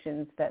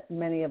situations that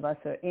many of us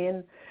are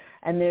in,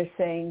 and they're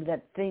saying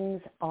that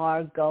things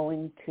are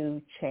going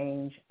to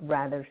change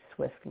rather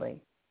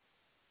swiftly.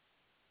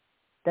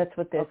 That's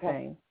what they're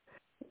saying.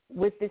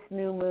 With this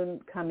new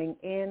moon coming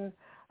in,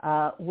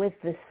 with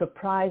the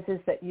surprises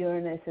that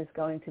Uranus is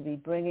going to be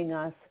bringing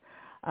us,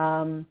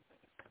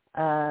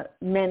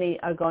 many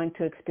are going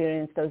to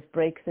experience those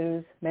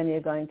breakthroughs. Many are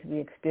going to be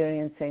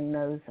experiencing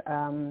those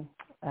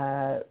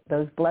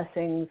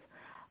blessings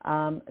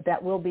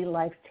that will be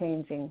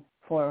life-changing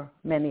for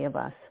many of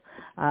us.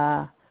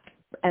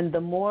 And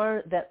the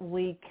more that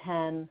we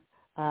can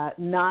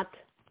not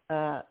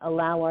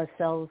allow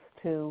ourselves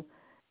to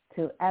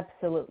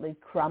absolutely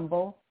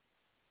crumble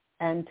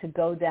and to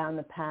go down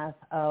the path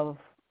of,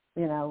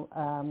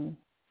 I'm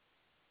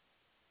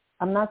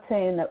not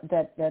saying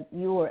that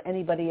you or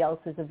anybody else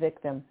is a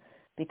victim,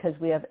 because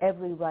we have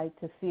every right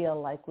to feel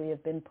like we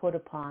have been put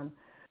upon.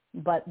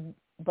 But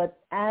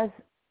as,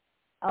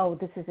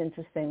 this is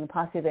interesting, the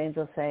posse of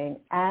angels saying,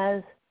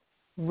 as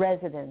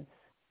residents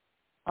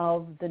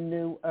of the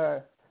new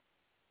earth,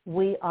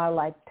 we are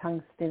like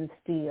tungsten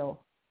steel.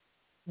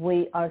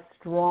 We are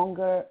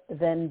stronger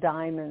than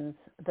diamonds,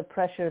 the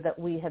pressure that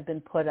we have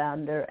been put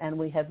under, and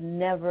we have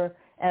never,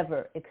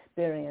 ever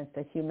experienced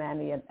a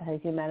humanity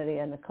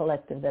and a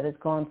collective that has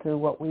gone through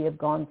what we have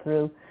gone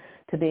through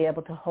to be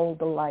able to hold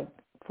the light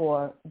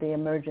for the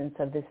emergence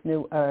of this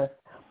new earth.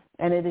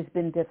 And it has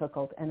been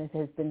difficult and it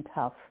has been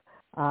tough.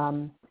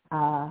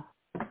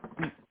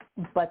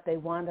 But they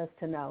want us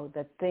to know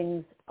that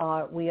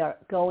we are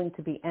going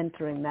to be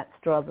entering that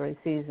strawberry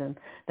season,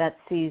 that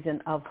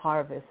season of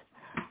harvest.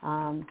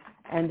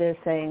 And they're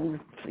saying,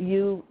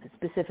 you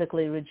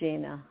specifically,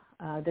 Regina,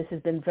 this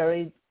has been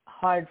very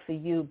hard for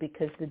you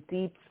because the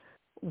deep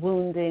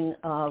wounding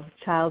of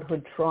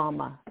childhood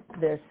trauma,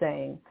 they're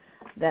saying,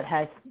 that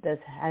has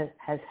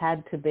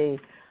had to be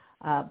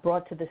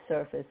brought to the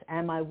surface.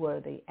 Am I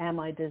worthy? Am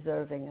I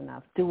deserving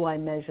enough? Do I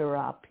measure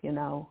up?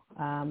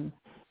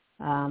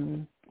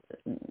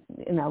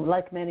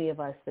 Like many of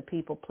us, the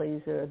people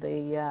pleaser,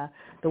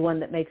 the one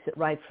that makes it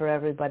right for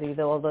everybody,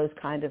 all those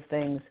kind of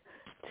things.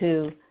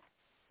 To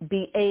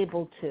be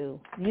able to,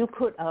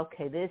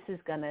 this is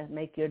going to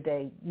make your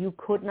day. You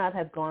could not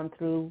have gone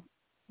through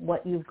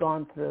what you've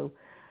gone through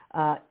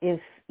if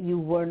you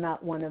were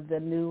not one of the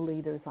new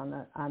leaders on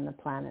the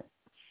planet.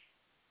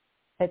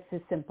 It's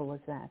as simple as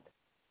that.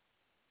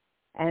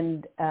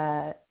 And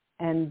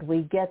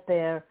we get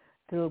there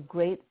through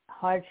great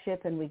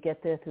hardship and we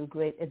get there through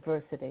great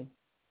adversity.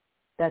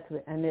 That's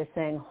what, and they're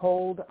saying,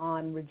 hold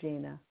on,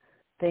 Regina.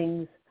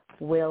 Things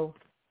will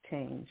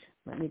change.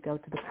 Let me go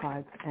to the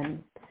cards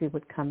and see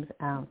what comes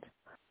out.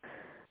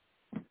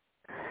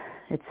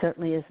 It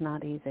certainly is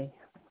not easy.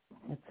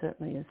 It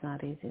certainly is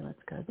not easy.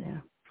 Let's go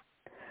there.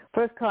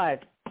 First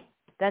card,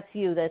 that's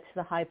you. That's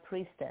the High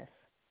Priestess.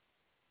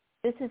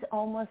 This is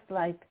almost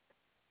like,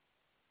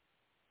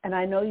 and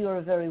I know you're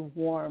a very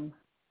warm,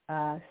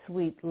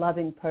 sweet,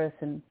 loving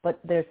person, but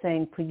they're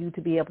saying for you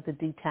to be able to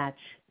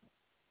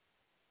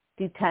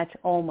detach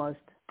almost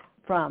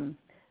from,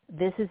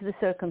 this is the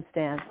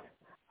circumstance,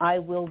 I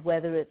will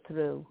weather it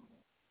through,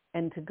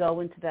 and to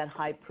go into that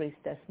High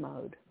Priestess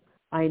mode.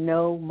 I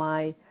know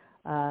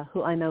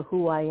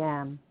who I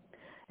am.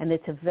 And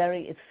it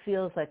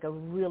feels like a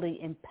really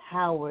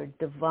empowered,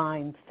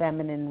 divine,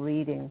 feminine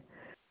reading.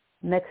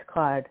 Next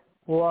card.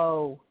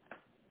 Whoa,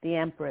 the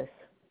Empress.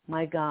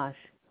 My gosh.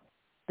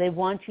 They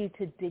want you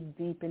to dig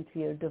deep into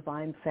your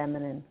divine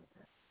feminine.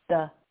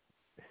 The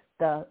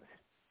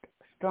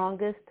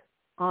strongest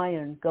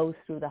iron goes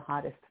through the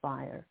hottest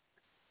fire.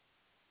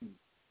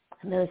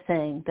 And they're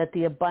saying that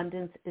the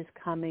abundance is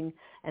coming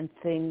and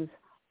things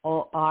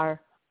are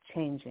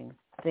changing.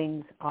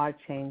 Things are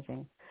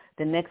changing.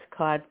 The next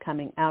card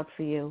coming out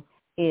for you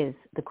is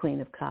the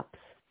Queen of Cups.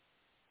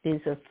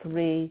 These are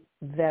three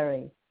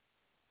very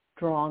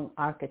strong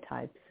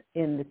archetypes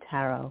in the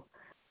tarot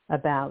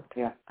about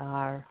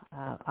our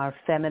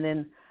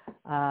feminine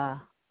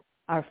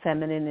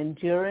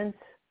endurance,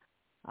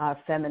 our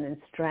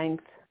feminine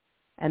strength,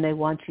 and they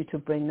want you to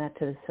bring that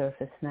to the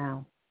surface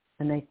now.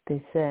 And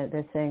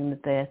they're saying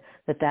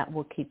that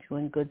will keep you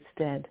in good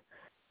stead.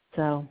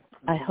 So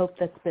I hope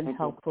that's been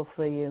helpful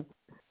for you.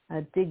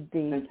 Dig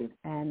deep,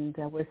 and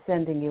we're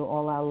sending you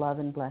all our love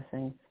and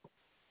blessings.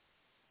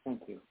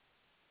 Thank you.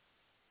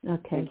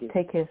 Okay, Thank you.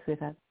 Take care,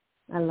 sweetheart.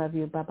 I love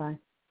you. Bye-bye.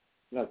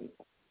 Love you.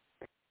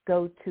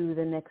 Go to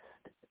the next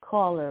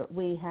caller.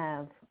 We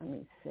have,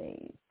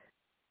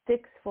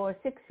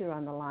 646, you're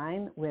on the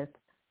line with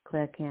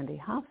Claire Candy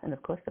Hough, and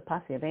of course the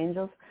Posse of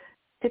Angels.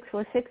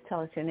 646,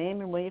 tell us your name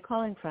and where you're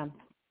calling from.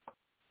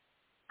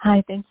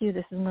 Hi, thank you.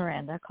 This is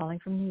Miranda calling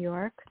from New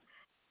York.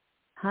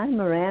 Hi,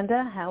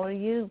 Miranda. How are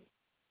you?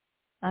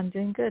 I'm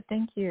doing good,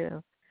 thank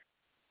you.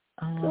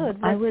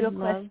 Good. What's your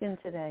question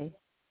today?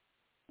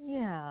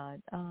 Yeah.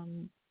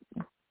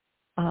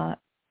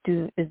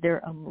 Is there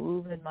a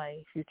move in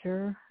my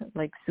future,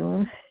 like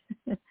soon?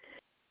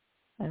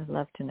 I'd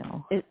love to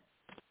know.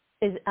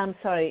 I'm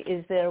sorry.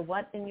 Is there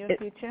what in your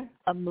future?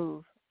 A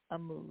move. A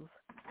move.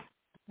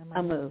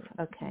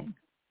 Okay.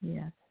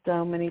 Yeah.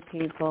 So many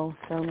people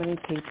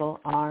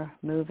are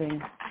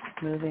moving.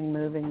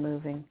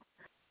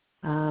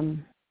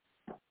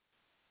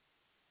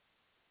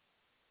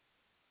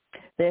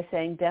 They're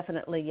saying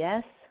definitely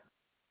yes.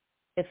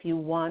 If you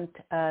want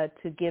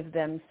to give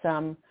them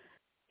some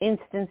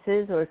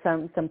instances or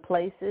some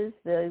places,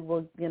 they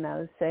will,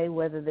 say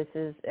whether this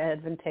is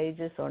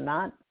advantageous or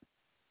not.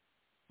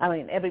 I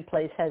mean, every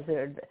place has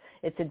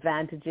its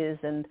advantages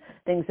and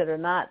things that are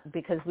not,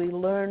 because we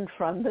learn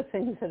from the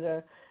things that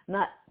are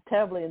not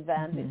terribly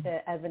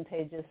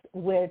advantageous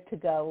where to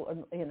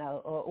go,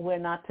 or where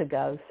not to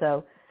go.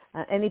 So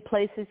any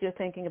places you're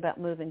thinking about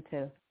moving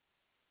to?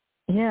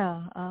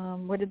 Yeah.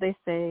 What did they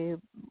say?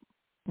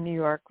 New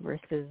York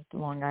versus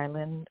Long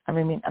Island. I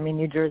mean,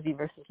 New Jersey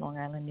versus Long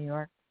Island, New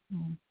York.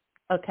 Mm.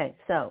 Okay.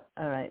 So,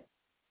 all right.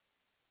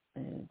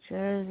 New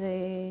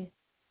Jersey,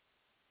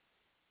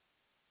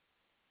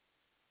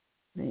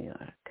 New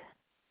York.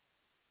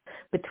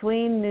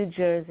 Between New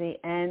Jersey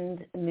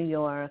and New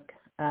York,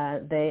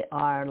 they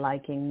are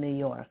liking New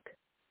York.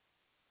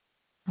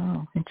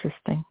 Oh,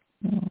 interesting.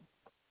 Mm.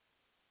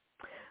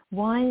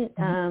 Why?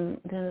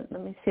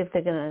 Let me see if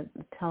they're going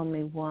to tell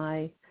me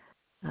why.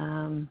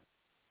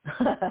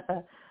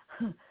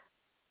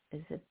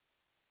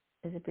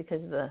 Is it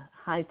because of the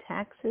high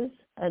taxes?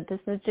 Does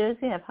New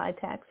Jersey have high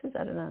taxes?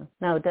 I don't know.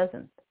 No, it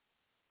doesn't.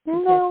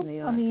 No, New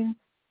York. I mean,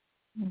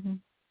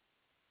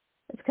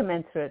 it's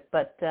commensurate,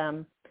 but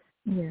yeah.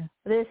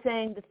 They're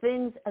saying the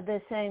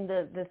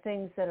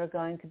things that are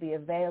going to be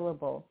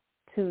available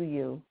to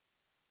you,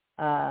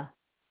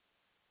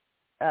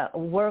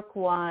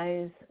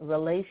 work-wise,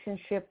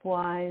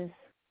 relationship-wise,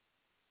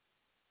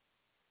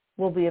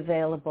 will be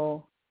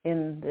available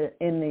in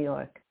New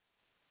York.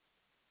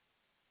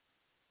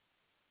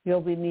 You'll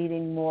be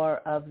meeting more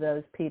of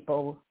those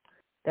people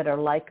that are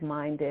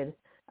like-minded,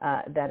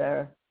 that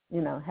are,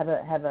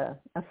 have a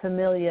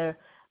familiar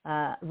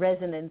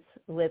resonance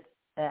with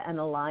an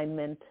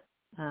alignment.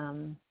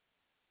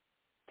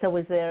 So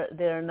was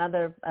there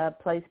another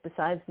place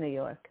besides New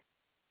York?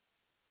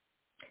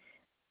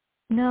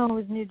 No, it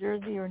was New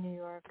Jersey or New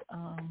York.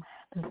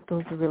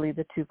 Those are really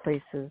the two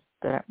places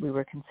that we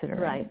were considering.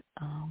 Right.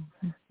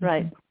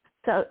 Right.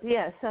 So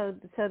yeah. So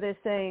they're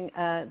saying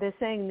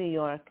New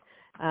York,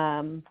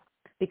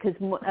 because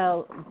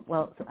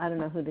well, I don't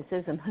know who this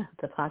is in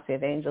the Posse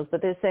of Angels,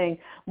 but they're saying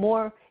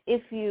more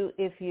if you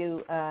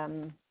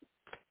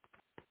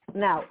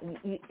now,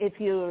 if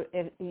you're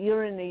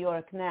in New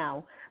York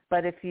now,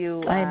 but if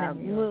you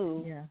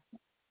move,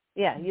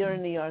 you're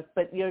in New York,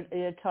 but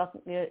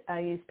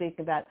are you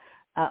speaking about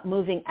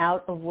moving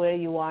out of where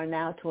you are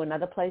now to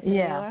another place in New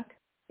York?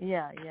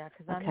 Yeah,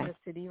 because I'm in the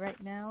city right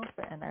now,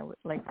 and I would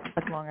like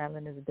Long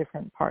Island is a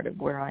different part of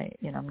where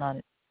I'm not.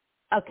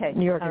 Okay,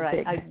 New York all is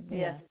right. big.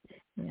 Yes.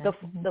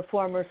 The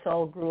former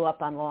soul grew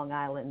up on Long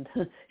Island.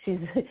 she's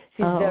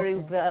very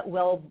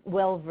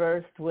well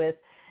versed with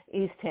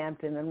East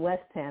Hampton and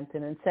West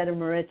Hampton and Cedar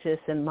Moriches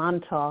and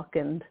Montauk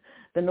and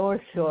the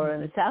North Shore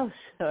and the South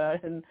Shore,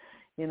 and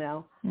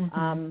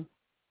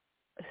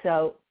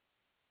so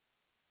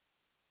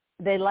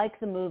they like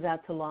the move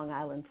out to Long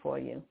Island for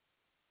you.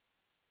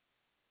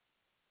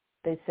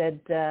 They said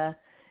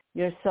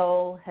your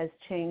soul has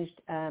changed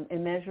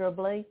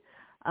immeasurably,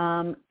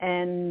 and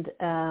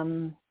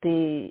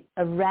the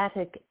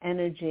erratic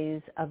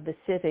energies of the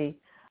city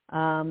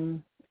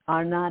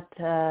are not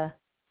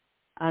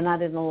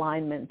in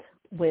alignment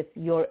with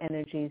your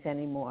energies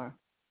anymore.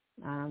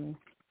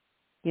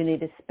 You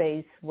need a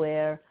space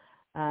where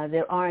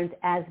there aren't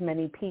as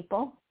many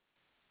people,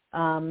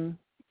 and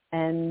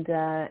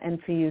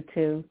for you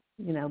to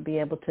be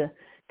able to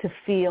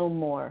feel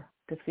more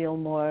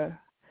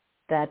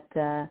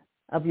that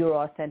of your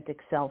authentic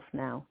self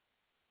now.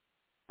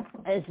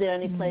 Is there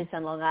any place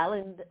on Long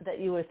Island that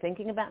you were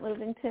thinking about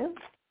moving to?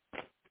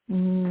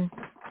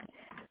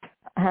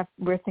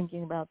 We're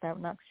thinking about that.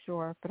 I'm not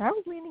sure, but I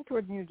was leaning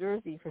towards New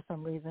Jersey for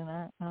some reason.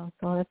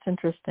 So that's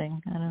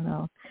interesting. I don't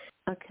know.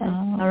 Okay.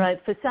 All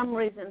right. For some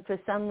reason,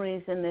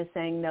 they're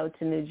saying no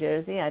to New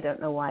Jersey. I don't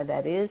know why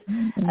that is.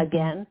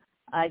 Again,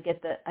 I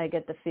get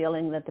the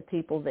feeling that the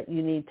people that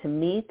you need to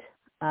meet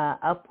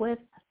up with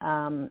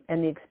and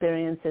the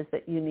experiences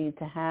that you need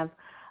to have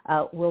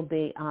will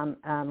be on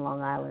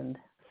Long Island.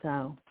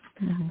 So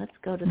let's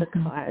go to the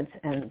cards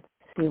and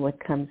see what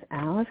comes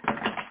out.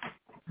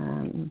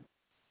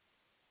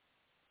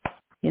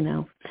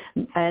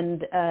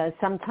 And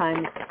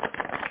sometimes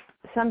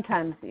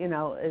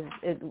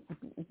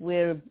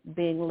we're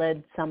being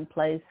led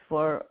someplace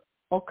for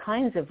all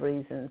kinds of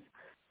reasons,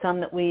 some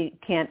that we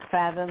can't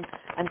fathom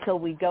until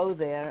we go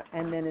there,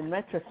 and then in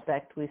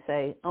retrospect we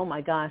say, oh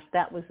my gosh,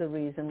 that was the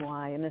reason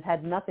why, and it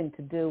had nothing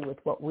to do with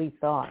what we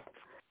thought.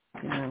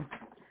 So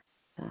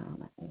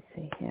let me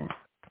see here.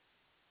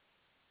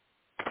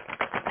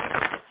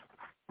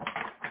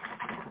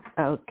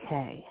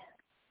 Okay.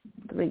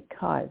 3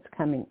 cards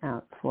coming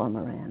out for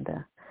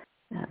Miranda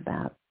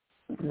about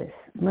this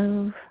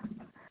move.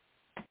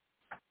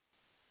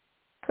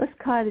 First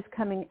card is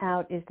coming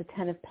out is the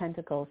Ten of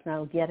Pentacles.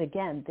 Now, yet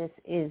again, this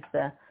is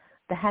the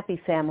happy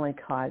family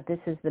card.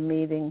 This is the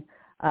meeting,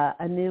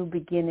 a new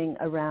beginning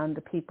around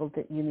the people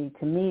that you need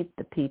to meet,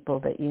 the people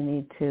that you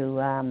need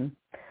to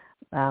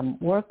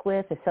work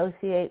with,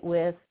 associate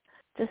with,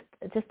 just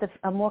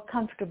a more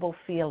comfortable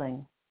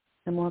feeling,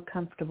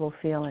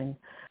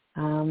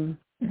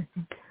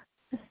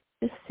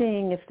 Just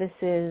seeing if this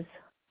is,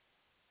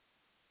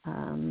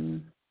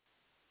 no,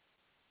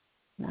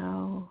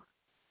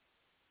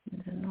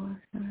 the north,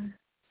 no,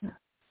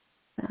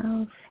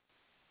 south.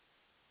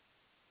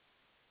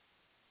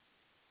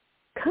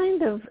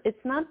 Kind of,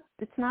 it's not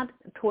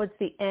towards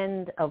the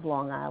end of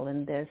Long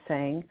Island, they're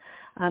saying.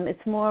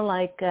 It's more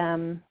like,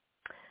 and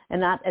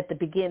not at the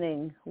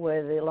beginning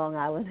where the Long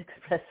Island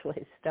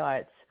Expressway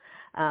starts,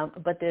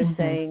 but they're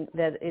saying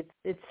that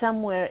it's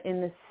somewhere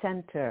in the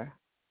center.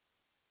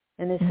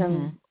 And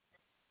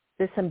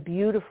there's some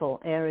beautiful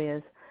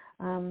areas.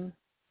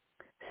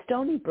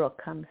 Stony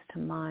Brook comes to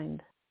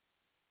mind.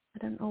 I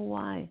don't know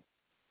why.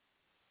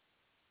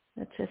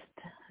 It just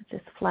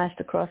flashed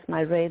across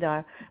my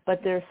radar.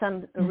 But there are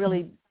some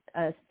really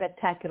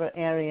spectacular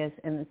areas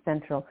in the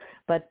central.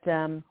 But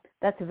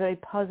that's a very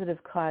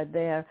positive card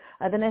there.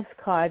 The next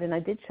card, and I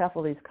did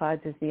shuffle these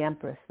cards, is the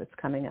Empress that's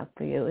coming up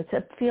for you. It's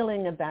a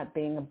feeling about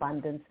being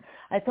abundance.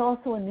 It's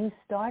also a new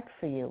start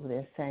for you,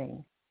 they're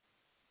saying.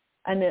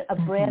 And a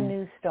brand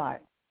new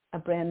start,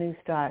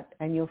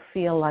 and you'll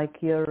feel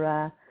like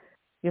you're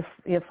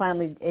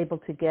finally able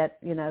to get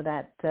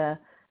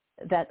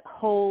that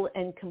whole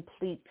and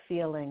complete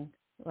feeling,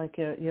 like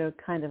you're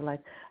kind of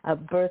like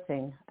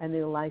birthing a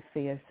new life for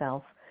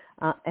yourself.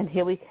 And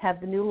here we have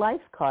the New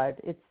Life card.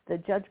 It's the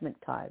Judgment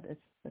card. It's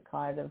the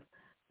card of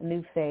a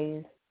new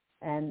phase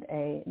and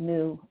a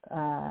new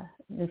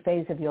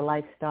phase of your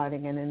life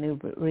starting and a new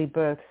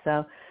rebirth.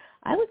 So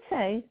I would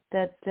say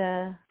that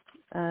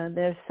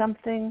there's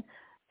something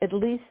at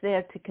least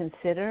there to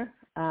consider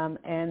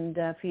and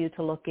for you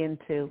to look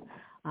into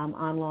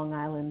on Long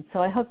Island. So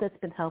I hope that's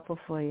been helpful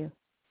for you.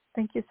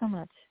 Thank you so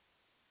much.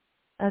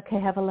 Okay,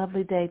 have a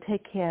lovely day.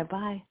 Take care.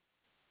 Bye.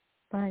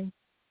 Bye.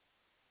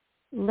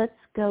 Let's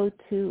go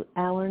to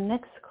our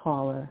next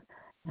caller.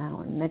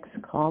 Our next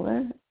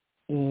caller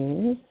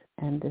is,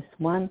 and this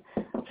one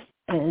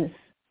is,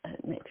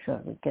 make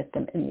sure we get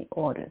them in the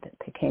order that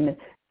they came in.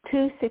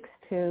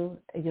 262,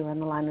 you're on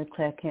the line with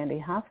Claire Candy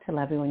Hoff. Tell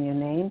everyone your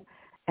name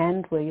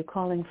and where you're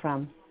calling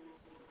from.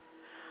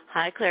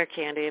 Hi, Claire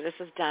Candy. This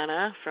is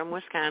Donna from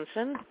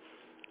Wisconsin.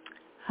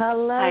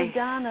 Hello, Hi.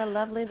 Donna.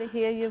 Lovely to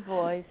hear your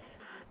voice.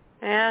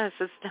 Yes,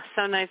 it's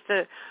so nice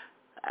to,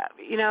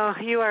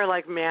 you are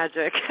like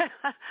magic.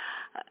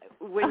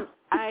 When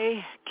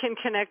I can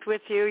connect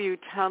with you, you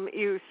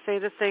say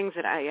the things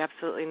that I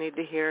absolutely need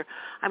to hear.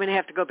 I'm going to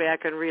have to go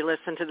back and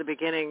re-listen to the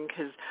beginning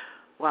because,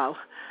 wow.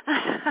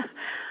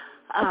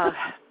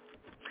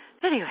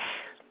 Anyway,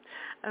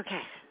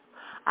 okay.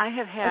 I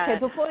have had. Okay,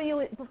 before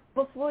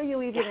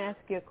you even ask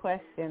your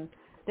question,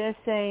 they're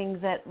saying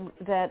that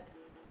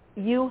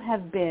you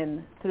have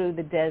been through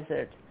the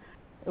desert.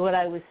 What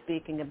I was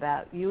speaking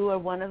about. You are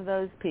one of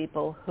those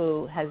people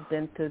who has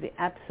been through the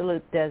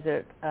absolute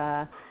desert,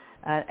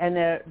 and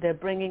they're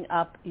bringing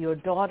up your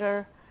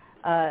daughter.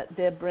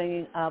 They're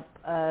bringing up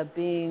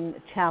being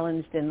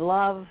challenged in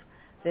love.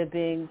 They're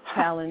being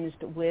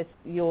challenged with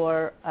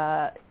your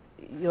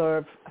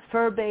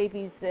fur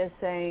babies. They're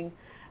saying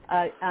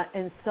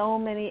in so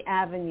many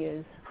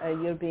avenues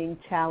you're being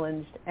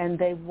challenged, and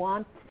they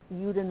want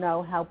you to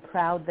know how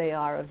proud they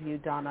are of you,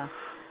 Donna.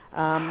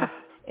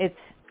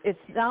 It's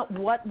not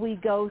what we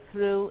go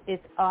through,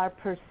 it's our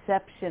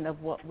perception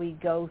of what we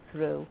go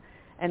through.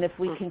 And if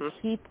we can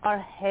keep our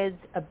heads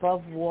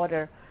above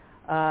water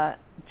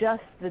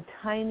just the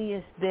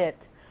tiniest bit,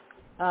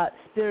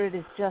 Spirit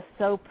is just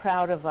so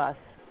proud of us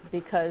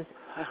because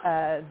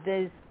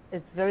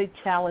it's very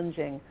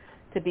challenging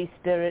to be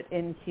Spirit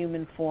in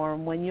human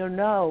form when you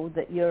know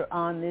that you're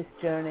on this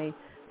journey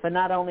for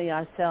not only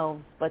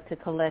ourselves but to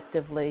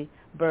collectively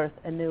birth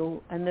a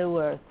new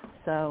earth.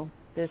 So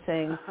they're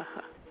saying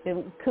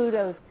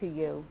kudos to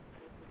you.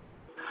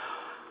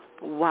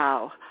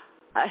 Wow.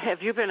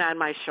 Have you been on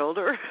my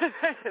shoulder?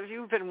 Have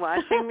you been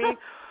watching me?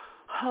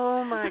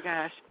 Oh, my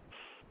gosh.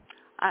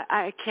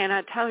 I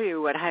cannot tell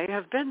you what I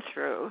have been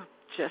through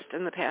just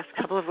in the past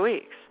couple of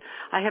weeks.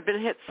 I have been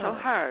hit so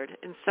hard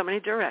in so many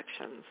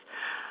directions.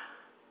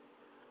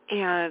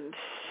 And,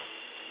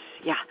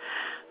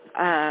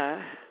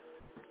 yeah,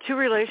 2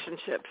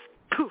 relationships,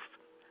 poof,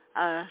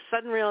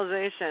 sudden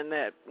realization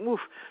that, woof.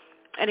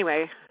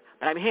 Anyway,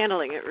 but I'm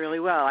handling it really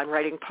well. I'm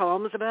writing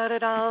poems about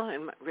it all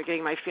and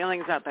getting my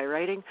feelings out by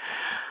writing.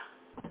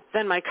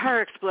 Then my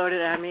car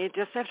exploded on me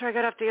just after I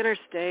got off the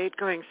interstate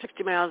going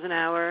 60 miles an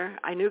hour.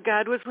 I knew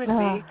God was with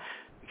me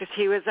because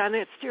he was on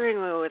that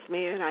steering wheel with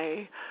me, and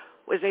I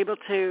was able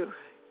to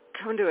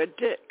come to a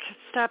ditch,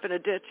 stop in a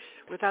ditch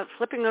without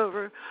flipping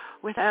over,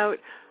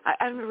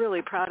 I'm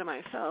really proud of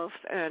myself.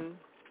 And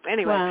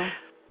anyway,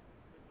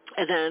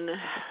 and then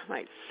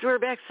my sewer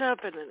backs up,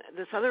 and then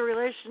this other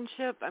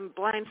relationship, I'm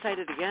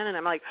blindsided again, and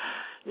I'm like,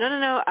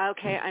 no,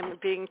 okay, I'm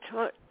being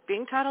taught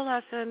a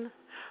lesson.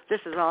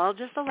 This is all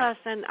just a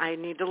lesson. I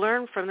need to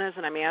learn from this,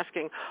 and I'm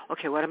asking,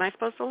 okay, what am I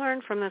supposed to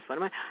learn from this?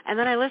 And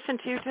then I listened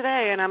to you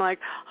today, and I'm like,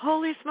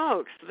 holy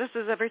smokes, this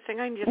is everything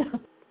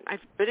I've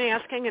been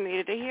asking and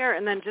needed to hear,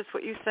 and then just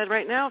what you said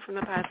right now from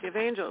the Posse of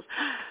Angels.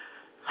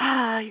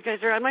 You guys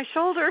are on my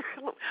shoulder.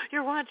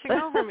 You're watching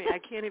over me. I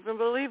can't even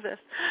believe this.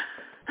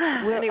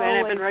 Anyway,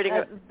 I've been writing.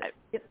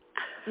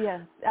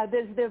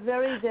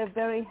 They're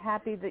very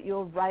happy that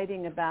you're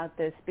writing about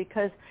this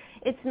because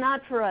it's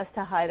not for us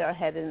to hide our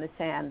head in the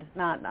sand.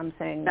 I'm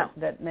saying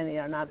that many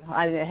are not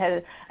hiding their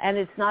head, and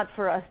it's not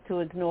for us to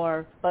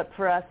ignore, but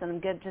for us, and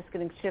I'm just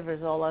getting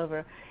shivers all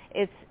over.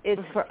 It's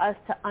for us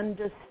to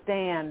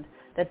understand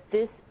that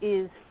this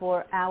is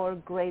for our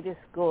greatest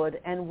good,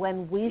 and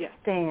when we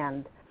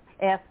stand.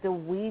 After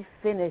we've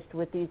finished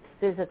with these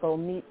physical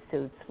meat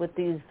suits, with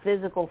these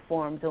physical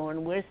forms, or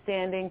when we're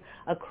standing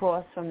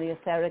across from the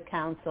etheric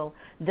council,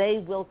 they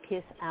will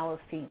kiss our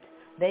feet.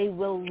 They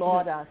will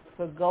laud us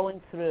for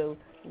going through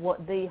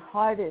what the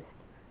hardest,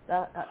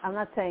 I'm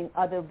not saying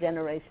other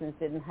generations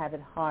didn't have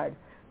it hard,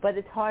 but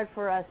it's hard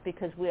for us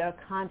because we are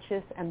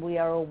conscious and we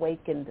are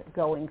awakened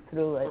going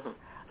through it.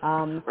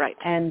 Right.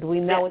 And we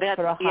know it's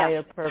for a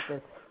higher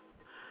purpose.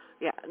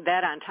 Yeah,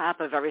 that on top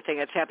of everything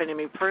that's happened to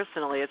me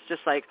personally, it's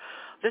just like,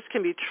 this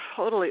can be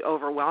totally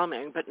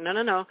overwhelming. But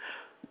no,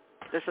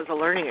 this is a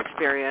learning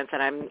experience,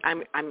 and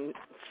I'm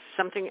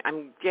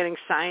getting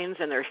signs,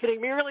 and they're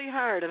hitting me really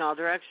hard in all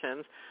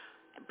directions.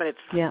 But it's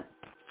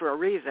for a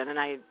reason,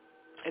 and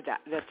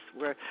that's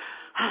where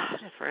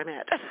I'm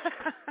at.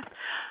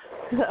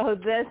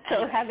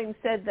 So having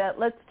said that,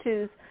 let's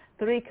choose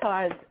 3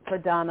 cards for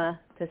Donna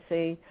to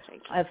see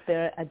if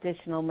there are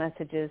additional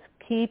messages.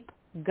 Keep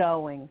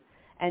going.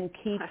 And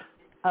keep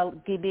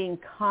being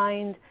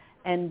kind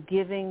and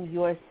giving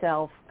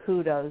yourself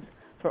kudos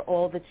for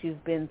all that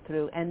you've been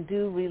through. And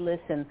do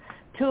re-listen.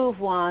 2 of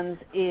Wands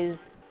is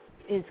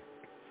this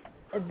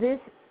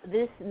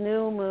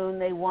new moon,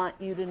 they want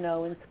you to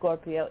know, in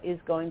Scorpio, is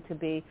going to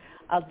be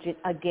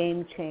a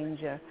game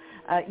changer.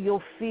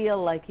 You'll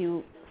feel like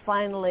you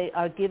finally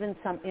are given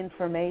some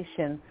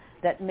information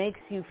that makes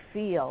you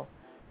feel,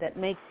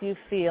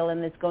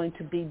 and it's going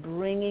to be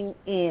bringing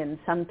in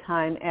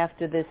sometime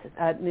after this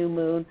new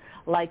moon,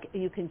 like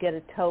you can get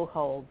a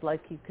toehold, like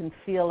you can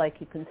feel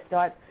like you can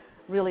start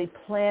really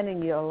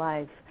planning your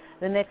life.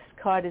 The next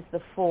card is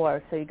the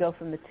 4, so you go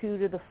from the 2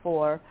 to the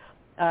 4,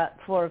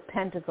 4 of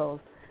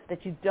Pentacles,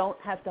 that you don't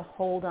have to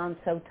hold on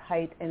so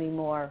tight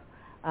anymore.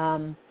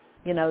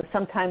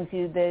 Sometimes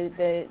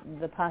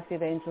the posse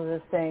of angels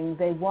are saying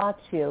they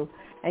watch you,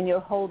 and you're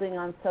holding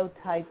on so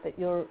tight that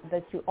you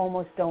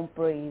almost don't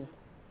breathe.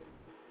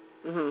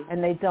 Mm-hmm.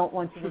 And they don't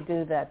want you to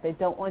do that. They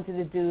don't want you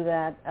to do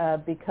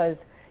that because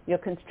you're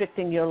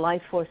constricting your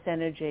life force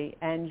energy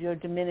and you're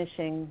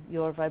diminishing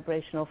your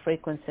vibrational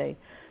frequency.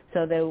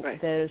 So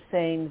they're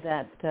saying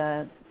that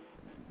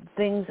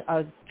things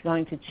are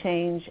going to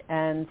change,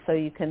 and so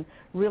you can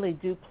really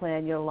do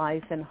plan your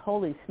life. And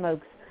holy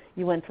smokes,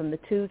 you went from the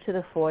 2 to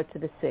the 4 to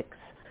the 6,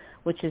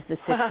 which is the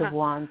 6 of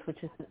Wands,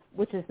 which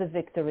is the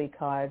victory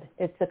card.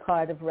 It's the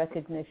card of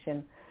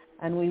recognition.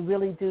 And we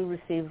really do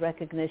receive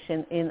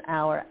recognition in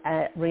our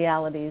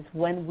realities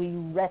when we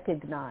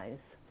recognize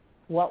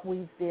what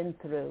we've been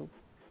through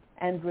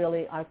and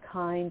really are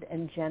kind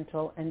and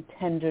gentle and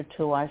tender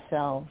to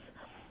ourselves.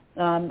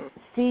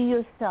 See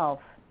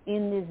yourself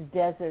in this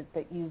desert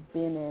that you've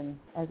been in,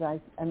 as I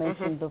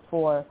mentioned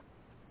before.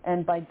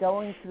 And by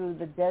going through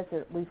the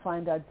desert,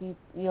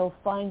 you'll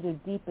find your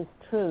deepest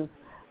truth.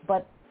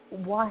 But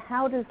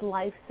how does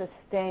life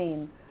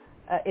sustain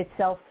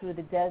itself through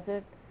the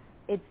desert?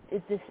 It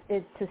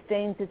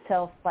sustains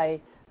itself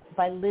by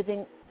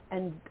living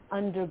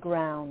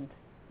underground,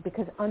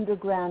 because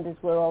underground is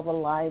where all the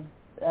lives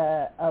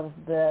of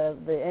the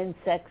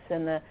insects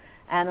and the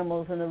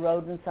animals and the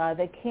rodents are.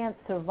 They can't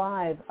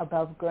survive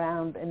above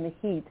ground in the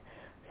heat,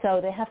 so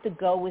they have to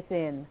go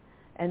within.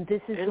 And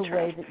this is the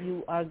way that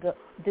you are.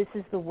 This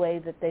is the way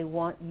that they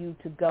want you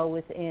to go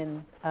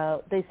within.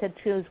 They said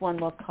choose one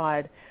more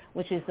card,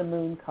 which is the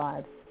Moon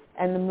card.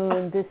 And the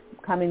moon, this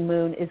coming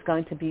moon, is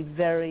going to be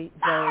very,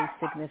 very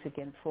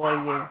significant for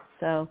you.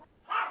 So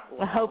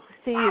I hope to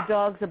see your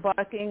dogs are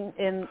barking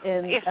in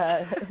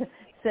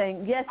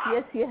saying yes,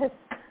 yes, yes.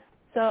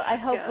 So I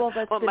hope all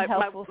that's been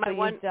helpful for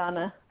you,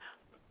 Donna.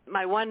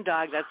 My one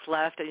dog that's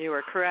left, and you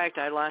were correct,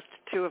 I lost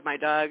 2 of my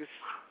dogs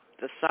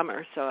this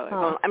summer,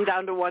 so I'm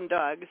down to 1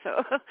 dog.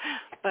 So,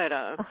 but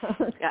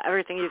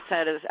everything you've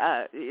said is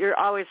you're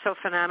always so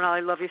phenomenal. I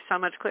love you so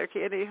much, Claire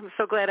Candy. I'm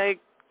so glad I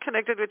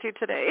connected with you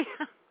today.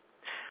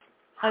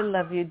 I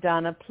love you,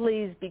 Donna.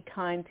 Please be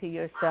kind to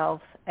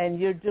yourself, and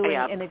you're doing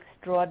an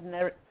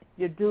extraordinary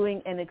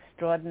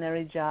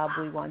job.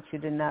 We want you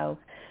to know.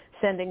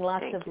 Sending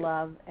lots of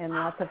love and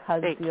lots of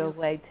hugs your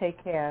way.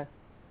 Take care.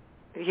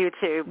 You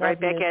too. Right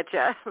back at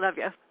you. Love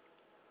you.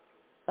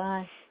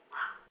 Bye.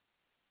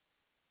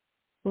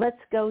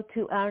 Let's go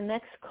to our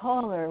next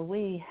caller.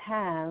 We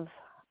have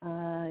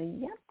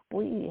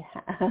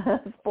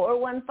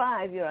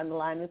 415. You're on the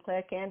line with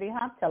Claire Candy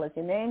Hopp. Tell us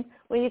your name.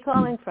 Where are you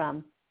calling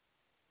from?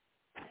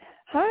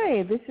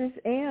 Hi, this is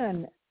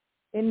Anne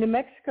in New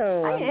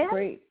Mexico. Hi, Anne.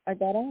 Great. I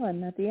got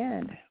on at the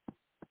end.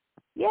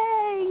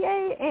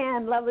 Yay,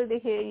 Anne. Lovely to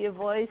hear your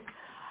voice.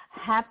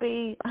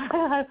 Happy,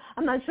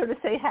 I'm not sure to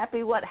say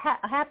happy what,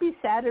 happy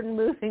Saturn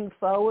moving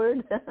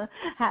forward.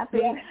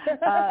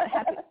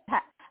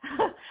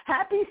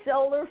 Happy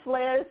solar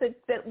flares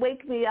that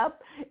wake me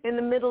up in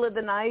the middle of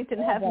the night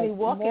and have me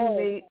walking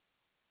the...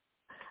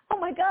 Oh,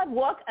 my God,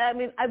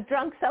 I've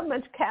drunk so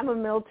much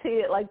chamomile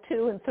tea at like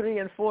 2 and 3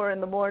 and 4 in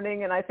the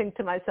morning, and I think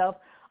to myself,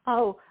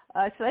 should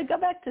I go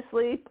back to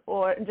sleep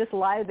or just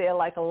lie there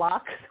like a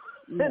lox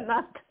and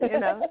not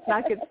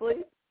get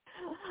sleep?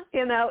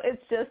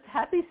 It's just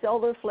happy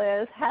solar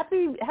flares,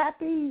 happy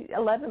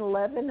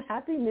 11/11,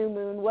 happy new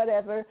moon,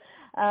 whatever.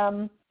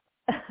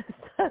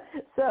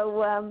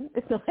 So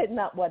it's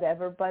not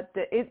whatever, but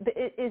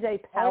it is a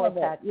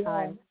power-packed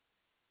time.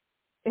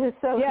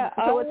 So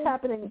what's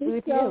happening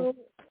with you?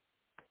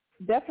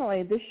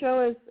 Definitely. This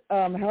show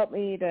has helped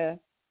me to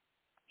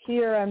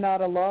hear I'm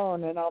not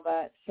alone and all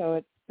that, so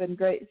it's been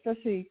great,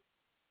 especially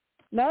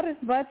not as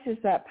much as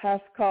that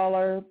past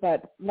caller,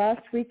 but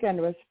last weekend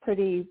was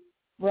pretty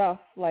rough,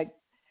 like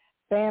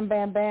bam,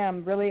 bam,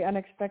 bam, really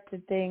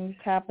unexpected things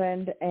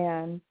happened,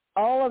 and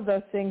all of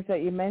those things that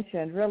you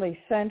mentioned really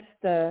since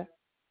the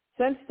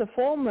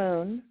full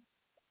moon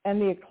and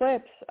the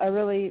eclipse, I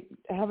really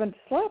haven't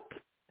slept.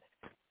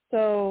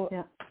 So,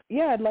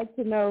 I'd like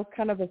to know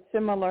kind of a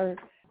similar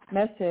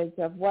message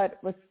of what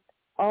was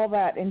all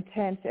that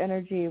intense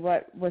energy,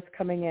 what was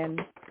coming in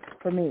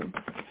for me.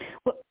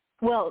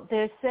 Well,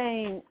 they're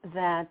saying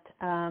that,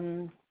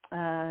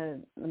 let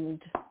me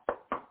just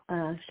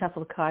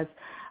shuffle the cards.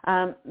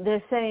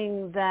 They're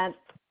saying that,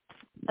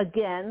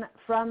 again,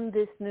 from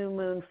this new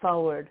moon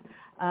forward.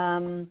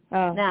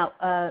 Now,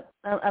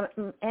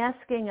 I'm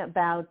asking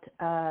about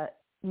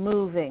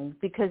moving,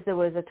 because there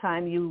was a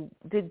time you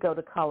did go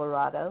to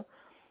Colorado.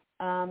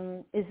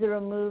 Is there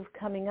a move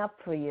coming up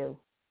for you?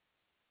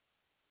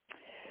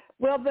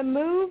 Well, the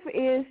move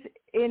is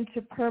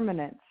into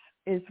permanence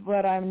is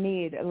what I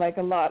need. Like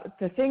a lot,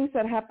 the things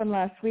that happened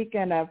last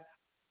weekend, I've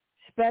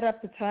sped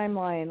up the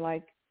timeline.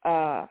 Like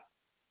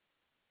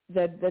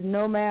the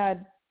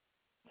nomad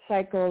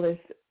cycle is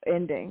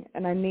ending,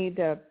 and I need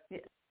to,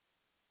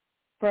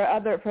 for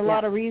a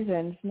lot of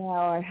reasons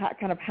now, I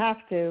kind of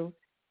have to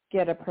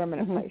get a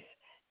permanent place.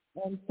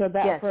 And so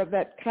that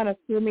kind of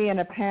threw me in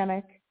a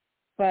panic.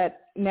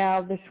 But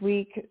now this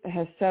week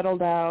has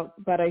settled out,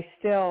 but I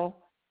still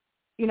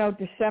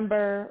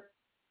December.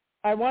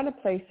 I want a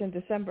place in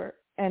December,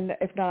 and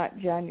if not,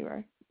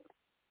 January.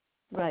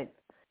 Right.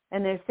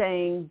 And they're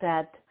saying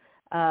that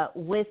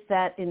with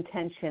that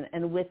intention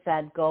and with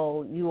that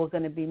goal, you are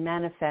going to be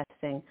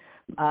manifesting.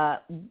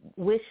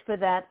 Wish for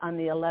that on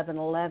the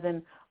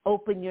 11/11.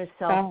 Open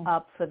yourself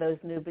up for those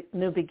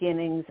new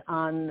beginnings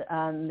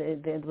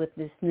with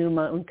this new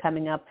moon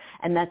coming up,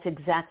 and that's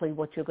exactly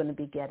what you're going to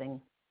be getting.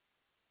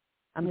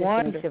 I'm just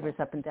getting shivers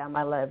up and down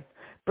my legs.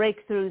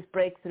 Breakthroughs,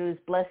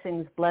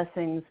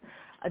 blessings.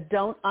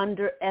 Don't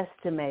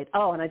underestimate.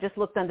 Oh, and I just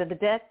looked under the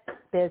deck.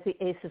 There's the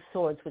Ace of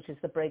Swords, which is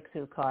the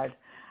breakthrough card.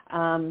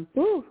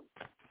 It's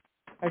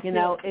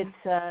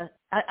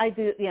I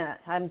do. Yeah,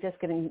 I'm just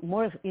getting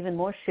even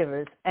more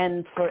shivers.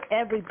 And for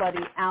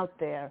everybody out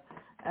there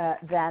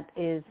that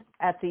is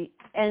at the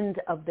end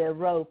of their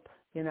rope,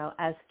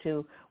 as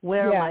to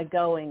where am I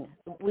going?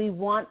 We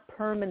want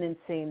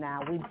permanency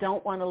now. We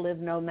don't want to live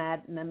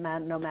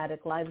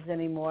nomadic lives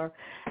anymore,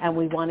 and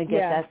we want to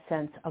get that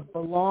sense of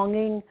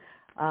belonging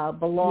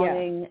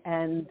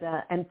and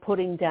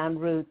putting down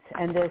roots.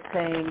 And they're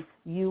saying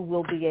you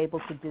will be able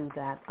to do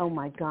that. Oh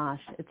my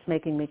gosh, it's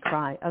making me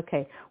cry.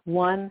 Okay,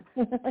 1,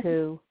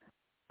 2,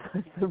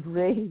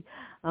 3.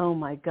 Oh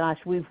my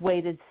gosh, we've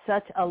waited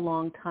such a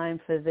long time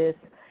for this,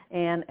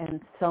 and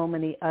so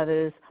many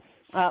others.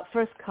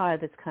 First card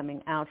that's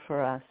coming out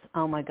for us,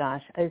 oh my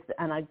gosh,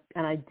 and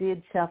I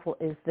did shuffle,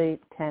 is the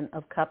 10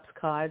 of Cups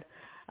card.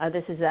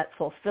 This is that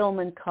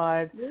fulfillment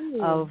card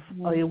of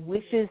your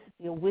wishes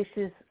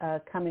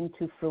coming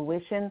to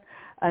fruition.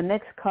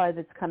 Next card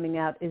that's coming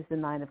out is the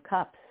 9 of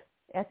Cups.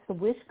 That's the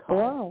wish card.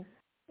 Wow.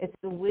 It's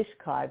the wish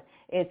card.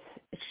 It's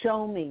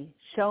show me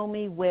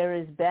where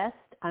is best.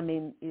 I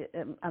mean,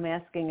 I'm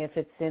asking if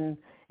it's in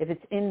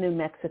New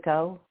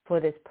Mexico for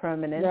this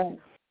permanence,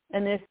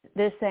 and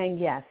they're saying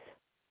yes.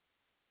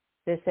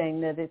 They're saying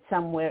that it's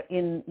somewhere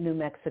in New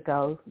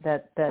Mexico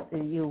that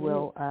you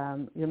will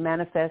you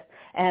manifest.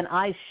 And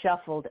I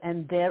shuffled,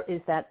 and there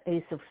is that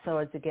Ace of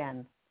Swords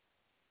again.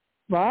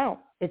 Wow!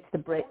 It's the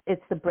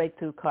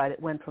breakthrough card. It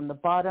went from the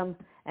bottom,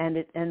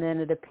 and then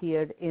it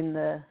appeared in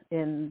the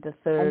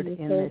third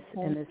in this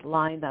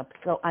lineup.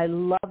 So I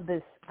love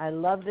this. I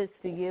love this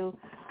for you.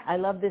 I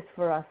love this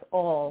for us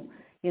all.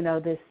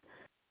 This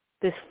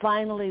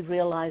finally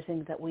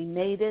realizing that we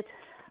made it.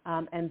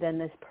 And then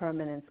this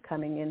permanence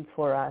coming in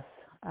for us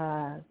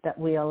that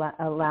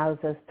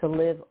allows us to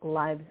live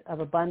lives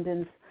of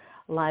abundance,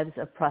 lives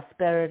of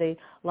prosperity,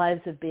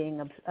 lives of being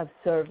of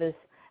service,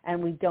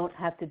 and we don't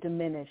have to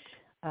diminish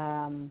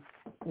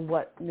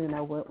what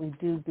we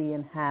do be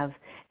and have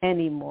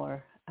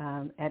anymore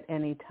at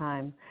any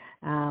time.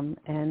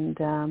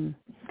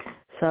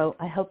 So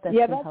I hope that's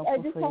been helpful for you.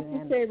 I just have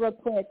to say real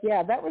quick,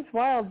 that was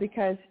wild,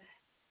 because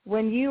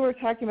when you were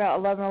talking about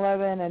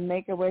 11/11 and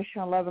make a wish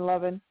on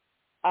 11/11.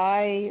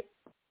 I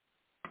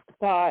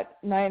thought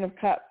 9 of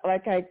Cups,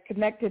 like I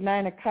connected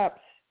 9 of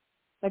Cups,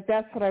 like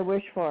that's what I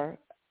wish for,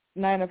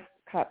 9 of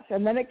Cups,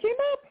 and then it came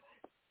up.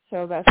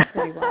 So that's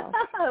pretty wild.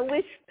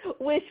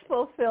 wish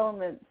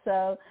fulfillment.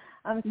 So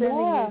I'm sending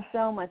you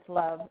so much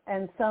love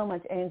and so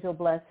much angel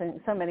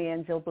blessings, so many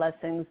angel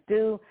blessings.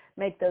 Do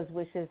make those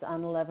wishes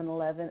on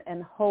 11/11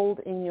 and hold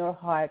in your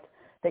heart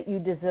that you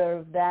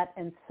deserve that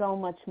and so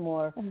much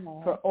more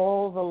for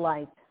all the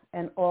light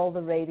and all the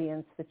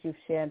radiance that you've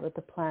shared with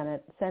the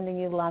planet. Sending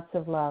you lots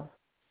of love.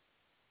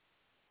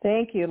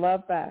 Thank you.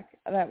 Love back.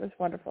 That was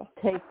wonderful.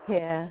 Take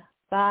care.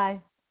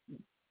 Bye.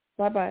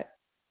 Bye-bye.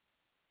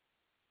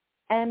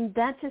 And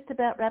that just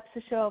about wraps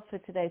the show up for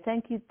today.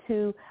 Thank you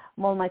to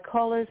all my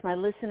callers, my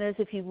listeners.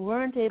 If you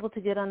weren't able to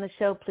get on the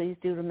show, please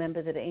do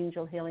remember that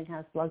Angel Healing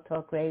House Blog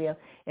Talk Radio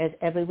is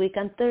every week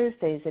on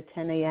Thursdays at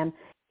 10 a.m.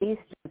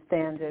 Eastern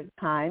Standard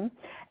Time.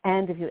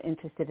 And if you're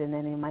interested in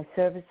any of my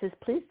services,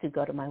 please do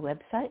go to my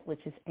website, which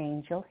is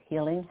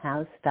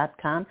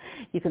angelhealinghouse.com.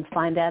 You can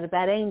find out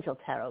about angel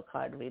tarot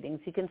card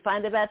readings. You can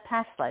find out about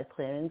past life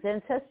clearings,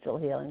 ancestral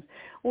healings.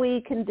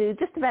 We can do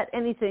just about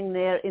anything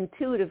there,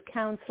 intuitive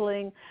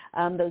counseling,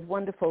 those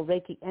wonderful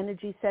Reiki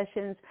energy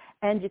sessions,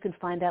 and you can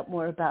find out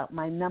more about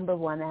my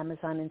 #1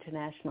 Amazon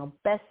International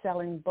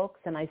best-selling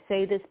books. And I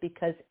say this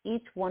because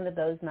each one of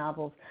those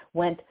novels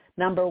went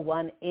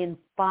 #1 in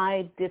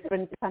 5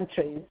 different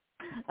countries.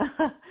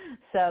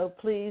 So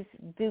please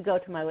do go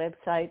to my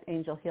website,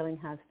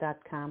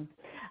 angelhealinghouse.com.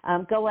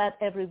 Go out,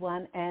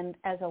 everyone, and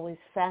as always,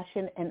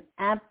 fashion an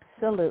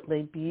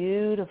absolutely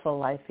beautiful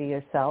life for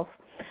yourself.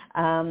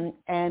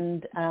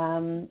 And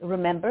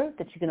remember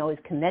that you can always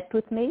connect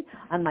with me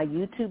on my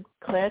YouTube,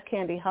 Claire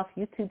Candy Huff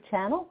YouTube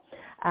channel.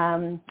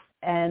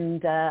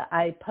 And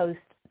I post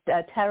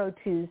Tarot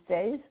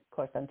Tuesdays, of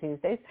course on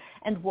Tuesdays,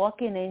 and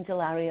Walk-In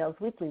Angel Ariel's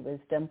Weekly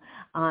Wisdom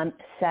on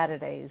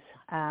Saturdays,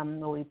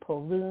 where we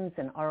pull runes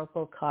and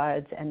oracle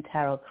cards and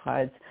tarot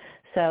cards.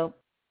 So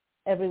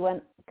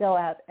everyone, go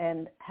out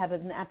and have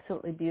an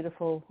absolutely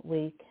beautiful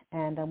week,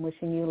 and I'm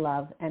wishing you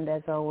love, and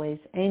as always,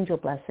 angel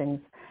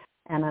blessings,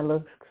 and I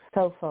look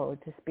so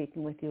forward to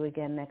speaking with you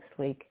again next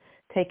week.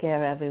 Take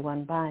care,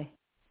 everyone. Bye.